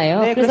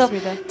많잖아요. 네, 그래서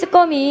그렇습니다.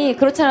 특검이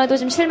그렇잖아도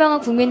좀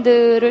실망한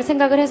국민들을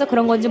생각을 해서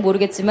그런 건지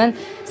모르겠지만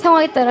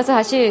상황에 따라서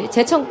사실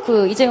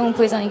이재용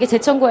부회장에게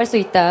재청구할 수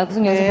있다.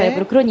 구속영장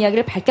발부로 그런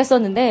이야기를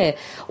밝혔었는데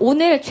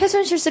오늘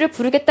최순실 씨를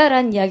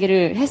부르겠다라는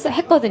이야기를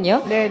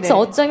했거든요. 그래서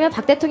어쩌면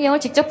박 대통령을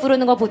직접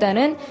부르는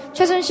것보다는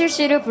최순실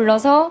씨를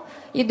불러서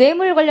이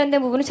뇌물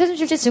관련된 부분은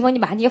최순실 씨 증언이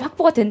만약에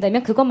확보가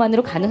된다면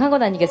그것만으로 가능한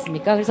것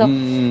아니겠습니까? 그래서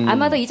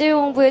아마도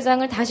이재용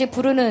부회장을 다시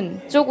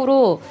부르는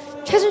쪽으로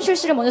최순실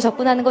씨를 먼저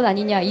접근하는 것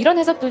아니냐 이런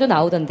해석들도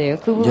나오던데요.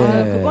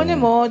 그거는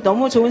뭐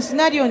너무 좋은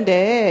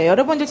시나리오인데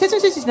여러분들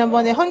최순실 씨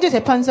지난번에 헌재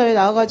재판소에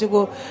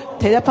나와가지고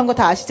대답한 거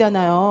다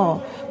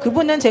아시잖아요.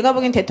 그분은 제가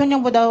보기엔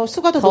대통령보다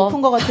수가 더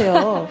높은 것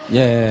같아요.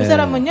 그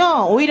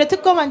사람은요 오히려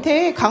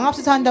특검한테 강압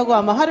수사한다고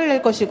아마 화를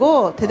낼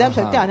것이고 대답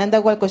절대 안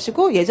한다고 할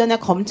것이고 예전에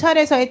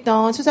검찰에서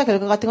했던 수사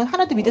결과 같은 건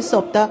하나도 믿을 수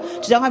없다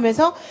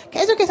주장하면서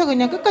계속해서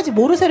그냥 끝까지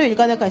모르쇠로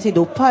일관할 가능성이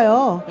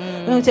높아요.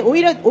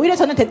 오히려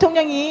저는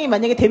대통령이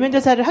만약에 대면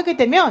조사를 하게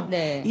되면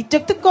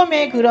이쪽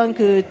특검의 그런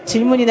그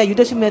질문이나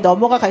유도신문에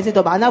넘어갈 가능성이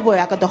더 많아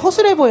보여요. 약간 더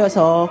허술해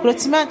보여서.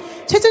 그렇지만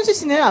최순실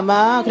씨는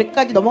아마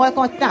그렇게까지 넘어갈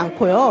것 같지는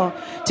않고요.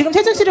 지금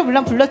최순실을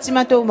물론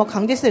불렀지만 또 뭐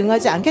강제수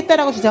응하지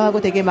않겠다라고 주장하고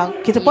되게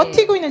막 계속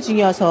버티고 있는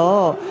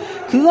중이어서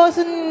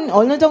그것은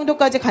어느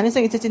정도까지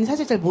가능성이 있을지는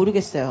사실 잘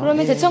모르겠어요.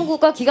 그러면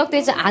재청구가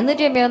기각되지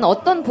않으려면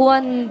어떤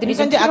보완들이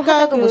좀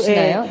필요하다고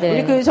보시나요?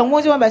 우리 그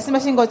정모지원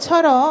말씀하신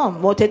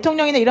것처럼 뭐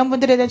대통령이나 이런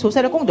분들에 대한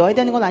조사를 꼭 넣어야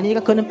되는 건 아니니까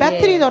그거는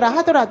빠뜨리더라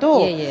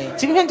하더라도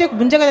지금 현재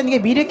문제가 되는 게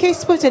미래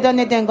K스포츠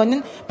재단에 대한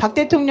거는 박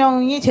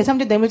대통령이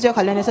제3자 뇌물죄와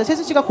관련해서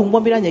최순실과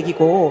공범이라는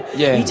얘기고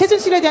이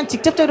최순실에 대한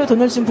직접적으로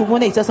돈을 준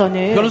부분에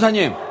있어서는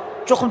변호사님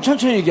조금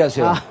천천히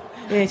얘기하세요.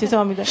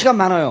 죄송합니다. 시간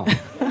많아요.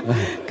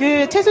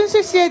 그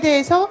최순실 씨에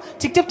대해서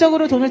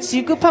직접적으로 돈을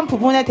지급한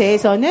부분에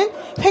대해서는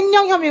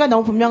횡령 혐의가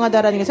너무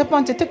분명하다라는 게 첫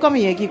번째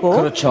특검의 얘기고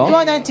그렇죠. 또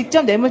하나는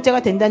직접 뇌물죄가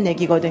된다는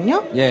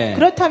얘기거든요.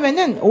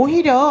 그렇다면은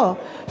오히려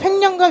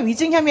횡령과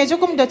위증 혐의에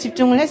조금 더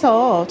집중을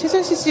해서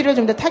최순실 씨를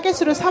좀 더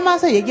타겟으로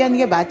삼아서 얘기하는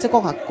게 맞을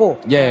것 같고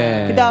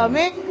그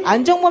다음에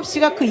안종범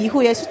씨가 그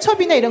이후에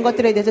수첩이나 이런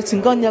것들에 대해서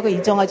증거력을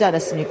인정하지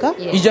않았습니까?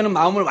 이제는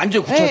마음을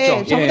완전히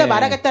굳혔죠. 전부 다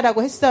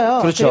말하겠다라고 했어요.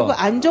 그렇죠. 그리고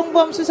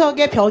안종범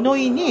수석의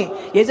변호인이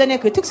예전에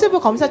그 특수부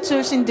검사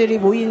출신들이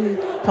모인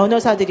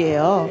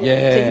변호사들이에요.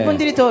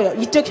 이분들이 또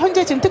이쪽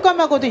현재 지금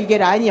특검하고도 이게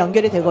라인이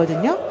연결이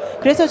되거든요.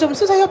 그래서 좀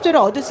수사 협조를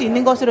얻을 수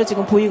있는 것으로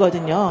지금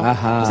보이거든요.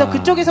 그래서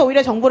그쪽에서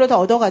오히려 정보를 더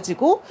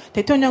얻어가지고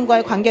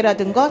대통령과의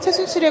관계라든가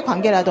최순실의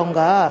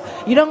관계라든가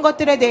이런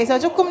것들에 대해서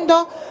조금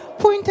더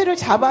포인트를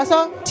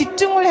잡아서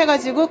집중을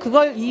해가지고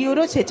그걸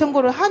이유로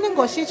재청구를 하는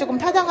것이 조금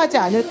타당하지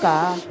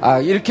않을까.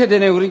 이렇게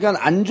되네요. 그러니까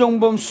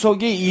안종범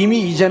수석이 이미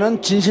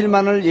이제는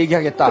진실만을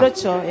얘기하겠다.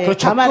 그렇죠.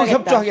 적극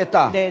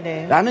협조하겠다.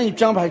 라는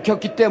입장을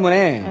밝혔기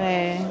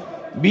때문에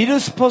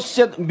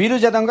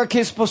미르재단과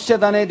K스포츠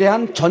재단에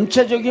대한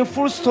전체적인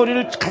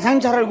풀스토리를 가장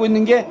잘 알고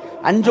있는 게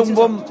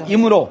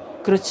안종범이므로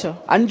그렇죠.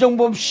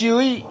 안종범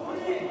씨의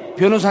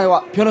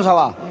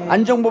변호사와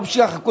안종범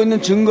씨가 갖고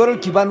있는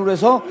증거를 기반으로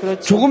해서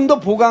조금 더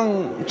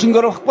보강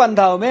증거를 확보한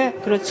다음에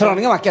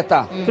들어가는 게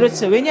맞겠다.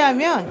 그렇죠.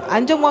 왜냐하면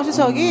안종범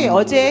수석이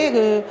어제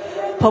그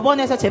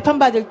법원에서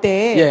재판받을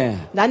때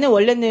나는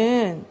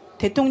원래는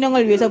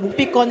대통령을 위해서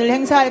묵비권을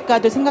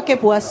행사할까도 생각해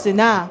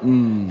보았으나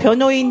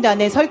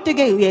변호인단의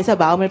설득에 의해서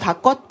마음을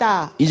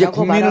바꿨다. 이제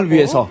국민을 말하고,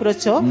 위해서.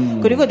 그렇죠.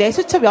 그리고 내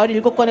수첩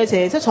 17건에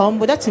대해서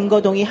전부 다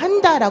증거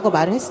동의한다라고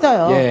말을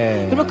했어요.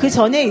 그러면 그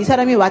전에 이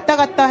사람이 왔다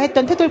갔다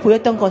했던 태도를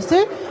보였던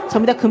것을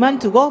전부 다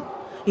그만두고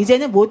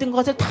이제는 모든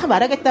것을 다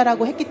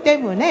말하겠다라고 했기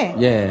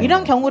때문에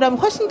이런 경우라면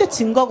훨씬 더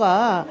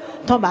증거가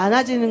더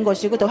많아지는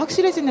것이고 더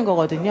확실해지는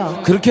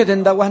거거든요. 그렇게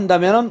된다고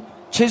한다면은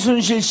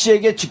최순실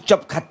씨에게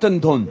직접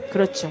갔던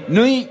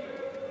돈의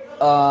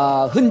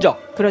흔적,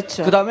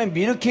 그 다음에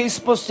미르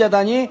K스포츠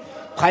재단이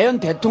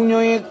과연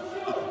대통령의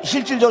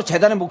실질적으로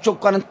재단의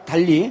목적과는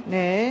달리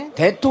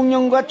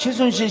대통령과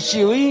최순실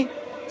씨의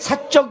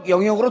사적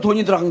영역으로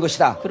돈이 들어간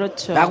것이다.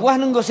 라고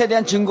하는 것에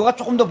대한 증거가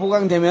조금 더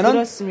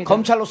보강되면은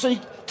검찰로서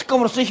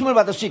특검으로서 힘을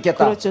받을 수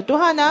있겠다. 그렇죠. 또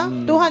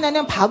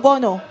하나는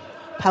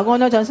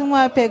박원호 전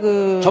승무협회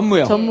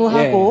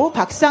전무하고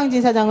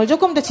박상진 사장을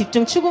조금 더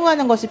집중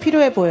추궁하는 것이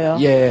필요해 보여요.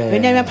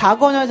 왜냐하면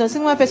박원호 전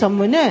승무협회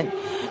전무는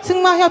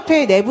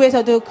승마협회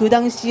내부에서도 그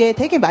당시에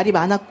되게 말이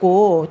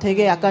많았고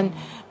되게 약간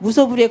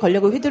무소불위의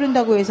권력을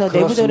휘두른다고 해서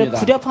내부적으로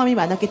불협화음이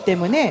많았기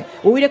때문에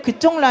오히려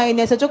그쪽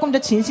라인에서 조금 더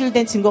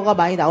진실된 증거가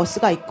많이 나올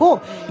수가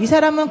있고 이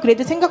사람은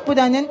그래도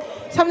생각보다는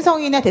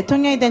삼성이나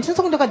대통령에 대한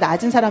충성도가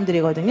낮은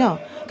사람들이거든요.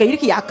 그러니까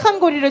이렇게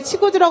약한 고리를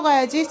치고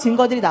들어가야지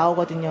증거들이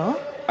나오거든요.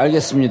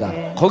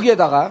 알겠습니다.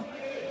 거기에다가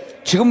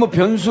지금 뭐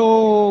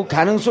변수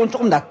가능성은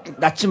조금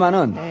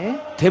낮지만은 네.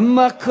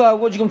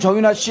 덴마크하고 지금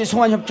정유라 씨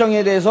송환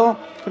협정에 대해서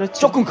그렇죠.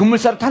 조금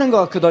급물살을 타는 것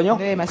같거든요.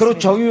 네, 맞습니다. 그리고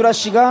정유라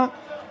씨가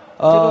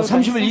 30일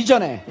말씀?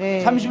 이전에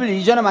네. 30일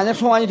이전에 만약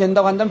송환이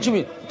된다고 한다면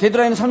지금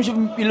데드라인은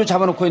 30일로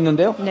잡아놓고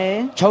있는데요.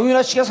 네.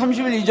 정유라 씨가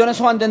 30일 이전에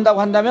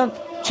송환된다고 한다면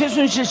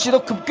최순실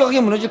씨도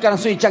급격하게 무너질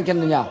가능성이 있지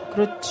않겠느냐.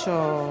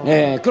 그렇죠.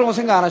 네, 그런 거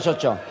생각 안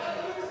하셨죠?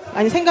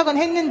 아니 생각은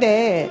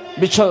했는데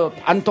미처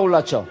안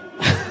떠올랐죠?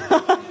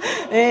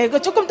 네, 그거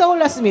조금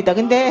떠올랐습니다.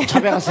 근데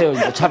자백하세요,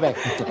 이제 자백.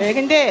 네,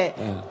 근데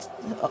네.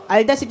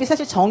 알다시피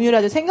사실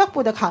정유라도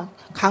생각보다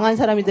강한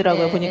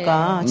사람이더라고요. 네,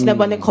 보니까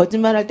지난번에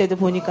거짓말할 때도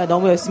보니까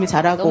너무 열심히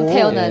잘하고 너무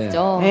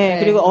태어났죠. 네,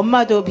 그리고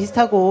엄마도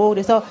비슷하고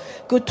그래서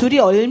그 둘이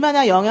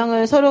얼마나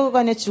영향을 서로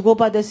간에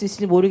주고받을 수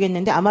있을지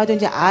모르겠는데 아마도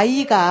이제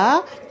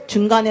아이가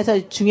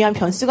중간에서 중요한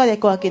변수가 될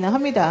것 같기는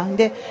합니다.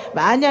 근데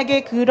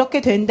만약에 그렇게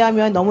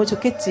된다면 너무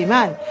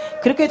좋겠지만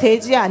그렇게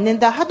되지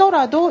않는다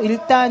하더라도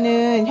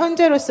일단은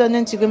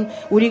현재로서는 지금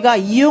우리가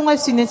이용할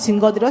수 있는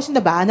증거들이 훨씬 더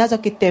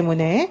많아졌기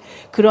때문에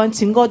그런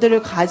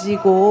증거들을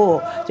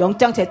가지고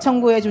영장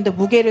재청구에 좀 더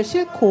무게를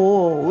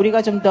싣고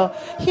우리가 좀 더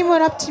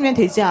힘을 합치면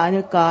되지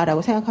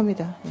않을까라고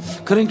생각합니다.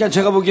 그러니까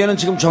제가 보기에는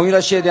지금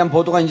정유라 씨에 대한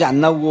보도가 이제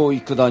안 나오고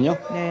있거든요.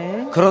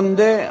 네.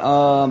 그런데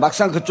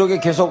막상 그쪽에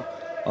계속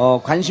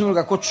관심을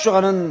갖고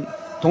추적하는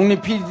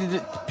독립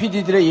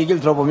PD들의 얘기를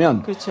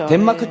들어보면 그렇죠.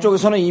 덴마크 네.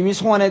 쪽에서는 이미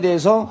송환에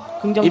대해서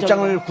긍정적으로.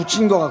 입장을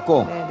굳힌 것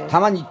같고 네.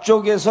 다만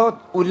이쪽에서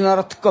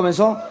우리나라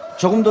특검에서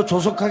조금 더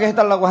조속하게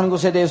해달라고 하는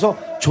것에 대해서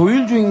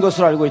조율 중인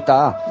것으로 알고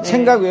있다. 네.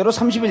 생각 외로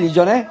 30일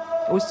이전에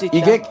올 수 있다.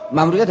 이게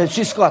마무리가 될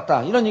수 있을 것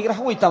같다. 이런 얘기를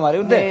하고 있단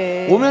말이에요.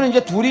 근데 네. 오면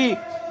이제 둘이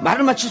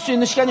말을 맞출 수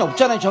있는 시간이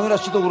없잖아요. 정유라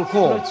씨도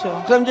그렇고.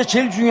 그렇죠. 그다음 이제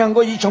제일 중요한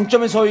거 이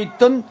정점에 서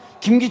있던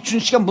김기춘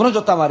씨가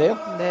무너졌단 말이에요.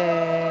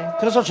 네.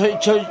 그래서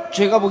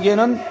제가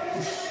보기에는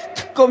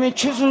특검이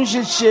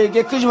최순실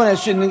씨에게 끄집어낼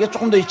수 있는 게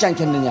조금 더 있지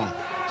않겠느냐.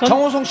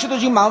 정호성 씨도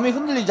지금 마음이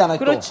흔들리잖아요.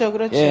 또. 그렇죠,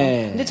 그렇죠.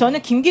 예. 근데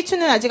저는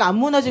김기춘은 아직 안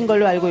무너진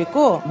걸로 알고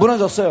있고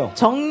무너졌어요.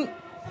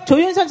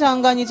 조윤선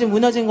장관이 지금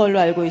무너진 걸로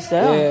알고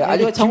있어요. 예,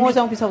 아직 그리고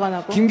정호성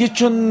비서관하고.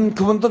 김기춘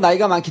그분도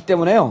나이가 많기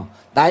때문에요.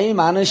 나이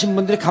많으신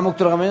분들이 감옥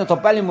들어가면 더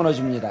빨리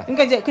무너집니다.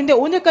 그러니까 이제 근데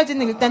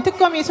오늘까지는 일단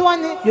특검이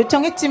소환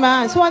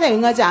요청했지만 소환에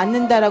응하지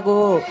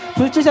않는다라고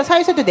불출석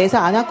사유서도 내서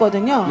안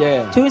왔거든요.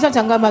 예. 조윤선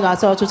장관만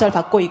와서 조사를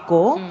받고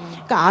있고.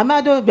 그러니까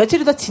아마도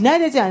며칠이 더 지나야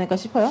되지 않을까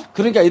싶어요.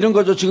 그러니까 이런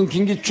거죠. 지금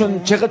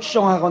김기춘 제가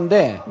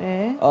추정하건데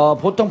네.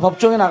 보통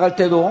법정에 나갈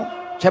때도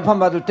재판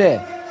받을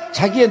때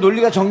자기의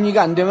논리가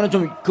정리가 안 되면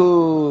좀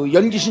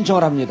연기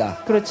신청을 합니다.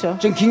 그렇죠.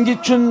 지금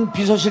김기춘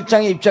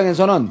비서실장의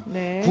입장에서는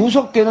네.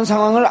 구속되는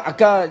상황을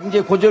아까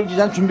이제 고재열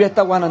기자는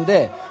준비했다고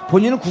하는데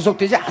본인은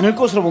구속되지 않을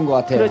것으로 본 것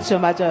같아요. 그렇죠,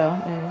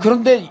 맞아요. 네.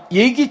 그런데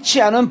예기치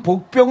않은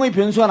복병의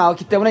변수가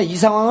나왔기 때문에 이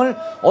상황을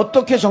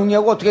어떻게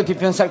정리하고 어떻게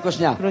디펜스 할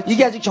것이냐. 그렇죠.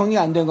 이게 아직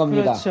정리가 안 된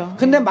겁니다. 그렇죠.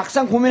 근데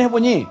막상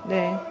고민해보니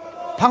네.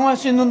 방어할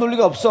수 있는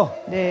논리가 없어.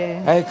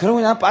 네. 에이, 그럼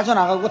그냥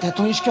빠져나가고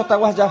대통령이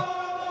시켰다고 하자.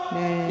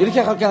 네.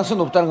 이렇게 갈 가능성이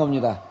높다는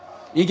겁니다.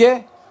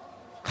 이게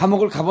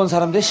감옥을 가본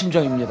사람들의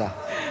심정입니다.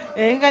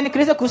 예, 그러니까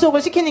그래서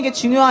구속을 시키는 게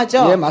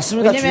중요하죠. 예,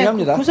 맞습니다. 왜냐면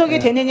중요합니다. 구속이 예.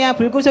 되느냐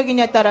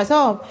불구속이냐에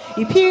따라서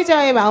이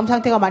피의자의 마음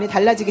상태가 많이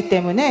달라지기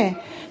때문에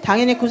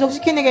당연히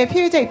구속시키는 게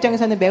피의자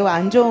입장에서는 매우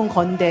안 좋은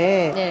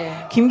건데 네.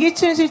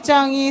 김기춘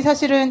실장이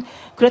사실은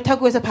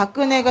그렇다고 해서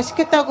박근혜가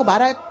시켰다고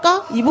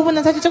말할까? 이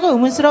부분은 사실 조금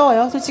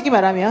의문스러워요. 솔직히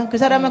말하면 그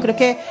사람은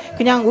그렇게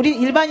그냥 우리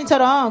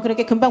일반인처럼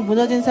그렇게 금방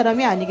무너진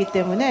사람이 아니기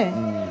때문에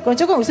그건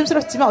조금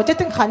의심스럽지만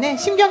어쨌든 간에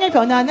심경의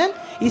변화는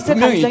있을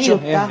가능성이 있죠.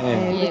 높다. 예, 예.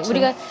 예, 예, 그렇죠.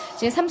 우리가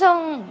지금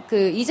삼성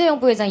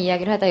이재용 부회장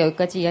이야기를 하다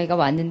여기까지 이야기가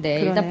왔는데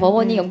그러네. 일단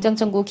법원이 영장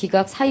청구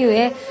기각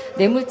사유에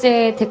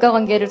뇌물죄 대가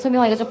관계를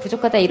소명하기가 좀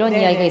부족하다 이런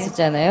네. 이야기가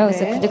있었잖아요.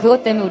 그래서 네. 근데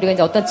그것 때문에 우리가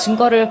이제 어떤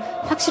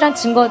확실한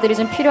증거들이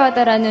좀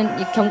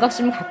필요하다라는 이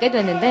경각심을 갖게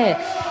됐는데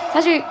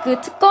사실 그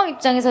특검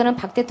입장에서는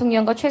박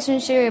대통령과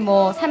최순실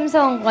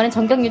삼성과는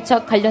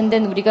정경유착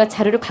관련된 우리가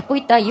자료를 갖고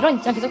있다 이런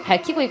입장 계속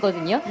밝히고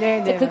있거든요.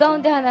 네, 네, 그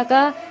가운데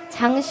하나가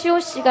장시호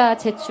씨가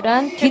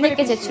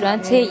뒤늦게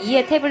제출한 네.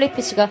 제2의 태블릿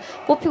PC가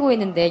꼽히고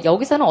있는데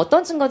여기서는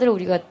어떤 증거들을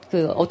우리가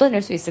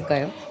얻어낼 수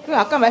있을까요? 그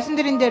아까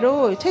말씀드린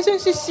대로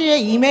최순실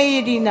씨의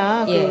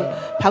이메일이나 예. 그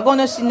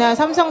박원호 씨나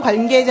삼성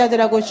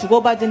관계자들하고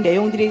주고받은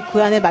내용들이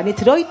그 안에 많이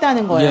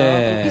들어있다는 거예요.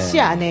 예. 그 PC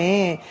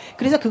안에.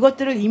 그래서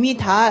그것들을 이미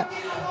다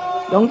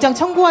영장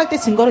청구할 때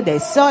증거를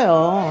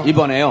냈어요.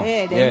 이번에요?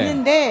 네,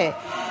 냈는데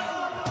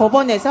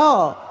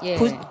법원에서 예.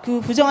 그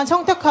부정한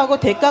청탁하고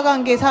대가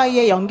관계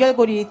사이의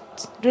연결고리를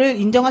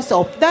인정할 수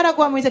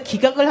없다라고 하면서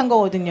기각을 한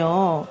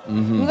거거든요.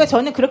 그러니까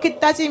저는 그렇게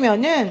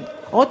따지면은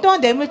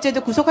어떠한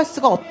뇌물죄도 구속할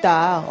수가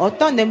없다.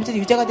 어떠한 뇌물죄도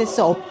유죄가 될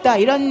수 없다.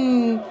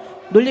 이런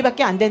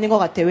논리밖에 안 되는 것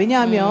같아요.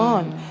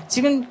 왜냐하면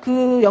지금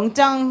그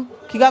영장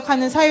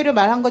기각하는 사유를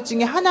말한 것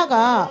중에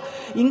하나가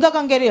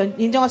인과관계를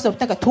인정할 수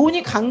없다. 그러니까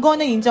돈이 간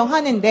거는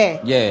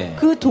인정하는데 예.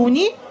 그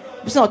돈이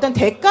무슨 어떤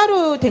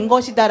대가로 된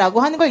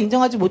것이다라고 하는 걸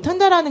인정하지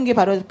못한다라는 게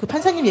바로 그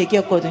판사님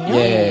얘기였거든요.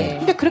 예.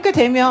 근데 그렇게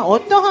되면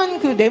어떠한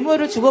그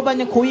뇌물을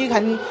주고받는 고위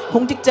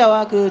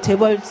공직자와 그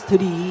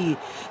재벌들이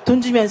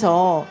돈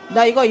주면서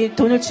나 이거 이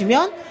돈을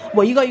주면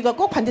뭐 이거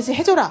꼭 반드시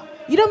해줘라.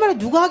 이런 말을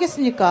누가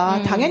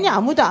하겠습니까? 당연히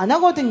아무도 안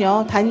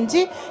하거든요.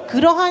 단지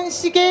그러한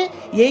식의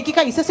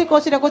얘기가 있었을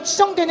것이라고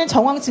추정되는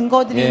정황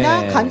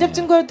증거들이나 예. 간접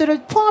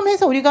증거들을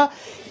포함해서 우리가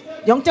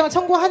영장을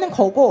청구하는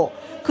거고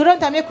그런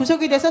다음에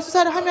구속이 돼서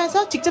수사를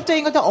하면서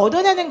직접적인 것을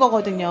얻어내는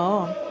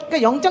거거든요.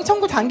 그러니까 영장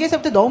청구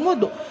단계에서부터 너무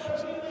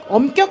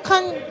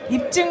엄격한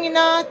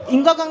입증이나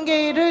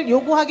인과관계를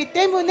요구하기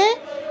때문에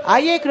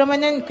아예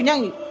그러면은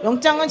그냥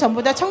영장은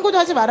전부 다 청구도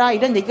하지 마라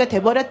이런 얘기가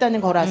돼버렸다는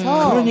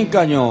거라서.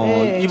 그러니까요.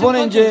 네,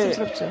 이번에 이제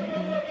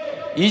네.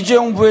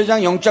 이재용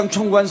부회장 영장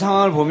청구한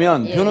상황을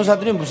보면 예.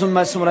 변호사들이 무슨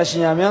말씀을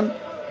하시냐면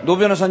노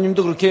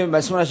변호사님도 그렇게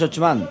말씀을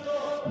하셨지만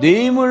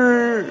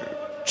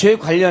뇌물죄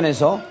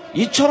관련해서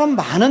이처럼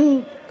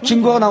많은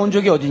증거가 나온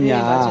적이 어딨냐.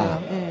 네,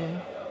 맞아요. 네.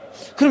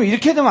 그럼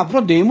이렇게 되면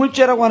앞으로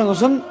뇌물죄라고 하는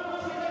것은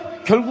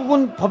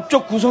결국은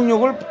법적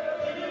구속력을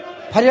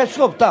발휘할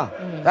수가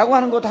없다라고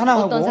하는 것 하나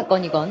어떤 하고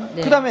사건이건.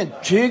 네. 그다음에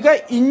죄가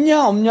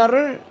있냐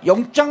없냐를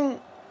영장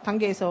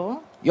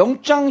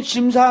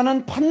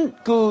심사하는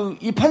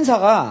이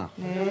판사가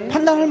네.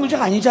 판단할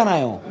문제가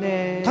아니잖아요.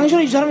 네.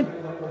 당신은 이 사람이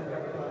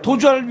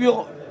도주할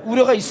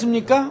우려가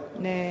있습니까?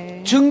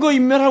 네. 증거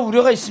인멸할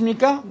우려가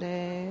있습니까?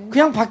 네.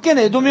 그냥 밖에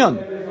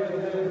내두면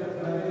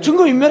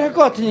증거 인멸할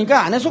것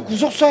같으니까 안에서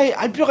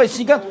구속수사할 필요가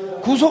있으니까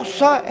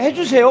구속수사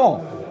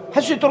해주세요.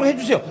 할 수 있도록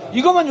해주세요.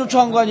 이것만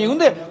요청한 거 아니에요.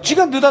 근데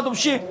지가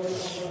느닷없이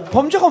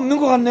범죄가 없는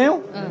것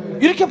같네요.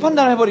 이렇게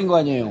판단해버린 거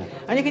아니에요.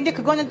 아니 근데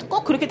그거는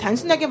꼭 그렇게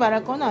단순하게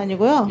말할 건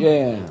아니고요.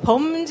 예.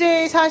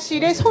 범죄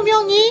사실의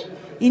소명이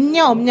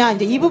있냐 없냐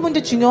이제 이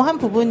부분도 중요한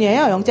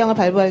부분이에요. 영장을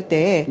발부할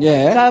때. 예.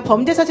 그러니까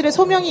범죄 사실의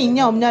소명이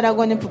있냐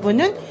없냐라고 하는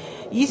부분은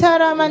이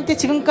사람한테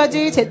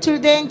지금까지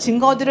제출된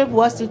증거들을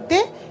보았을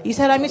때 이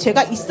사람이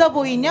죄가 있어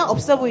보이냐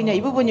없어 보이냐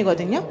이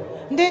부분이거든요.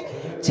 근데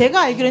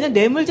제가 알기로는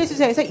뇌물죄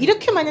수사에서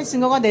이렇게 많은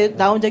증거가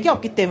나온 적이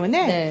없기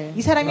때문에 네.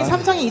 이 사람이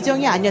삼성의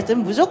이정이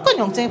아니었으면 무조건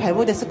영장이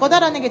발부됐을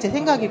거다라는 게 제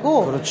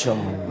생각이고 그렇죠.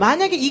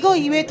 만약에 이거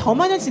이외에 더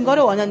많은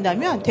증거를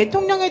원한다면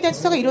대통령에 대한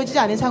수사가 이루어지지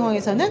않은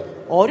상황에서는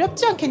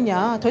어렵지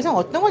않겠냐. 더 이상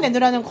어떤 걸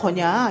내놓으라는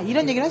거냐.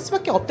 이런 얘기를 할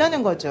수밖에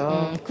없다는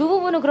거죠. 그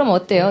부분은 그럼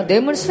어때요?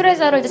 뇌물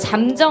수뢰자를 이제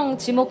잠정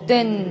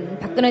지목된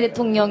박근혜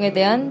대통령에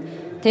대한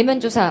대면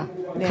조사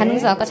네.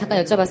 가능성 아까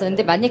잠깐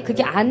여쭤봤었는데 만약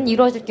그게 안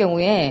이루어질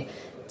경우에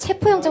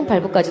체포영장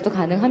발부까지도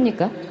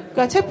가능합니까?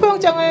 그러니까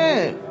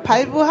체포영장을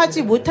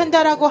발부하지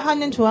못한다라고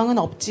하는 조항은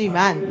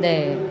없지만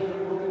네.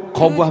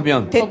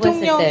 거부하면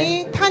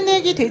대통령이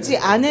탄핵이 되지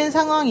않은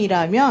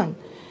상황이라면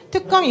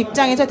특검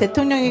입장에서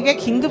대통령에게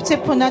긴급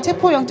체포나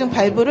체포영장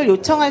발부를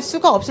요청할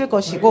수가 없을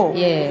것이고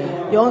예.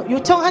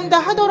 요청한다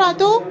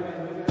하더라도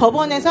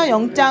법원에서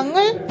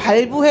영장을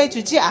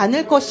발부해주지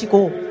않을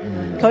것이고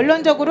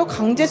결론적으로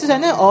강제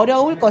수사는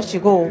어려울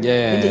것이고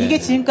예. 이제 이게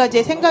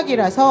지금까지의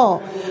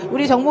생각이라서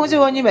우리 정봉주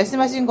의원님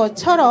말씀하신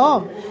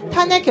것처럼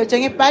탄핵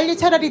결정이 빨리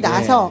차라리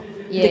나서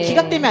이제 예.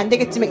 기각되면 안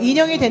되겠지만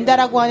인용이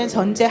된다라고 하는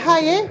전제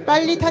하에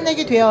빨리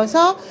탄핵이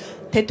되어서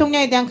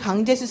대통령에 대한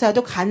강제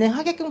수사도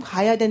가능하게끔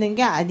가야 되는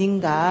게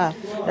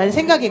아닌가라는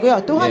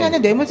생각이고요. 또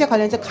하나는 뇌물죄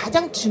관련해서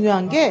가장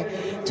중요한 게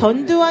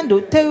전두환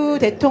노태우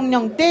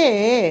대통령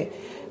때에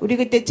우리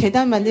그때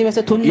재단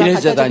만들면서 돈 막 갖다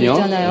주고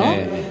있잖아요.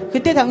 네.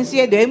 그때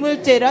당시에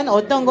뇌물죄란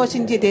어떤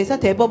것인지에 대해서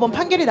대법원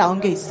판결이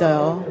나온 게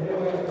있어요.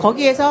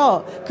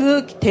 거기에서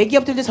그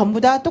대기업들도 전부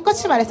다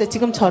똑같이 말했어요.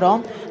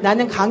 지금처럼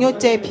나는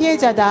강요죄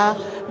피해자다.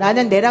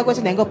 나는 내라고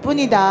해서 낸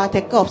것뿐이다.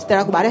 대가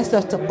없었다라고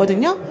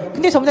말했었거든요.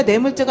 근데 전부 다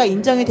뇌물죄가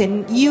인정이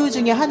된 이유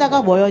중에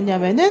하나가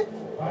뭐였냐면은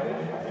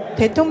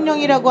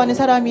대통령이라고 하는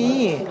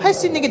사람이 할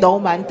수 있는 게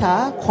너무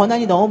많다.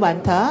 권한이 너무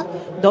많다.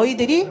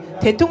 너희들이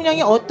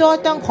대통령이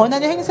어떠어떠한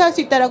권한을 행사할 수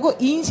있다라고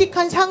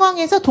인식한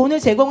상황에서 돈을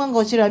제공한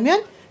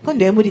것이라면 그건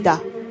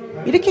뇌물이다.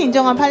 이렇게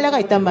인정한 판례가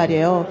있단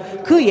말이에요.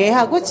 그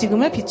예하고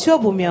지금을 비추어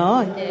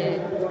보면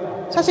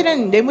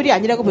사실은 뇌물이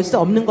아니라고 볼 수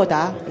없는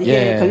거다.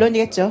 이게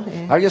결론이겠죠.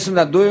 예.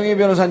 알겠습니다. 노영희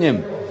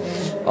변호사님.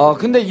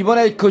 근데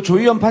이번에 그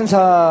조희연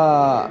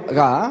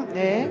판사가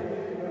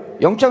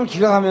영장을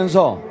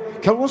기각하면서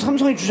결국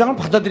삼성의 주장을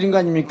받아들인 거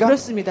아닙니까?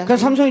 그렇습니다.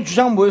 그래서 삼성의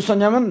주장은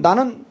뭐였었냐면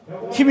나는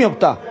힘이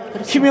없다.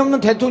 그렇습니다. 힘이 없는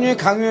대통령이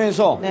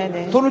강요해서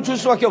돈을 줄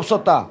수밖에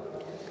없었다.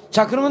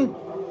 자, 그러면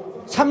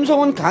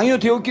삼성은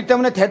강요되었기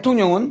때문에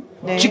대통령은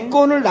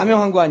직권을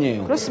남용한 거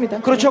아니에요? 그렇습니다.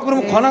 그렇죠.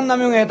 그러면 권한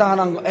남용에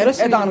해당하는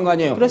거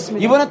아니에요?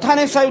 그렇습니다. 이번에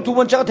탄핵 사유 두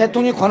번째가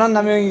대통령의 권한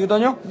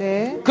남용이거든요.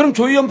 그럼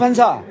조희연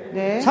판사,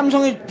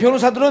 삼성의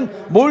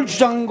변호사들은 뭘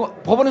주장한 거,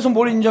 법원에서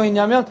뭘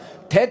인정했냐면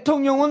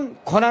대통령은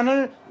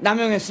권한을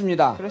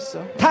남용했습니다.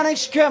 그렇죠.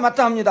 탄핵시켜야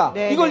마땅합니다.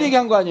 이걸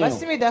얘기한 거 아니에요?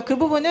 맞습니다. 그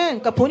부분은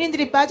그러니까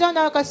본인들이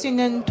빠져나갈 수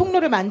있는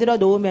통로를 만들어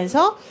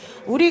놓으면서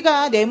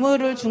우리가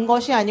뇌물을 준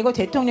것이 아니고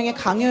대통령의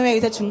강요에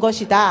의해서 준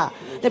것이다.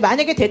 근데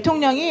만약에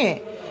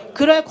대통령이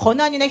그럴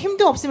권한이나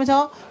힘도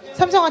없으면서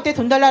삼성한테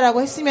돈 달라라고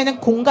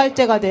했으면은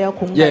공갈죄가 돼요.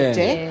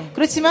 공갈죄. 예.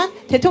 그렇지만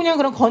대통령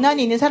그런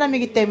권한이 있는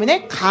사람이기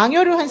때문에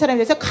강요를 한 사람에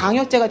대해서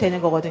강요죄가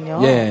되는 거거든요.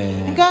 예.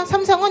 그러니까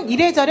삼성은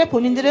이래저래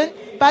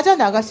본인들은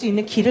빠져나갈 수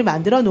있는 길을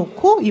만들어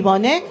놓고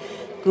이번에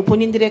그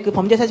본인들의 그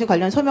범죄 사실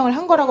관련 소명을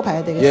한 거라고 봐야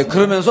되겠습니다. 예,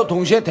 그러면서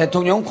동시에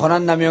대통령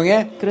권한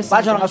남용에 그렇습니다.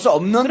 빠져나갈 수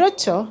없는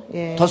그렇죠.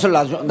 예. 덫을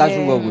놔준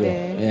네, 거고요.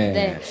 네. 예.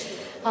 네.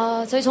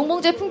 저희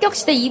정봉주의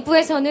품격시대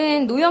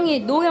 2부에서는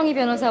노영희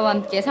변호사와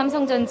함께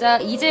삼성전자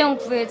이재용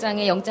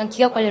부회장의 영장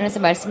기각 관련해서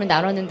말씀을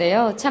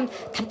나눴는데요. 참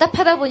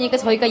답답하다 보니까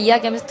저희가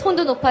이야기하면서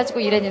톤도 높아지고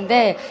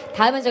이랬는데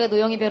다음에 제가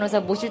노영희 변호사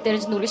모실 때는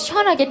좀 우리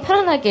시원하게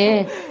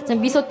편안하게 좀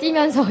미소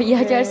띠면서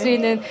이야기할 수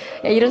있는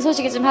이런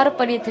소식이 좀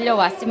하루빨리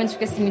들려왔으면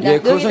좋겠습니다. 예,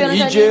 그것은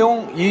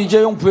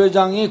이재용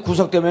부회장이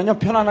구속되면요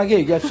편안하게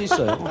얘기할 수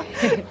있어요.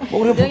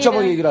 뭐 우리가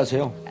복잡하게 얘기를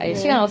하세요.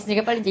 시간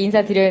없으니까 빨리 이제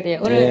인사드려야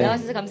돼요. 오늘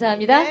나와주셔서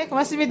감사합니다. 네,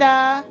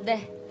 고맙습니다.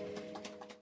 네.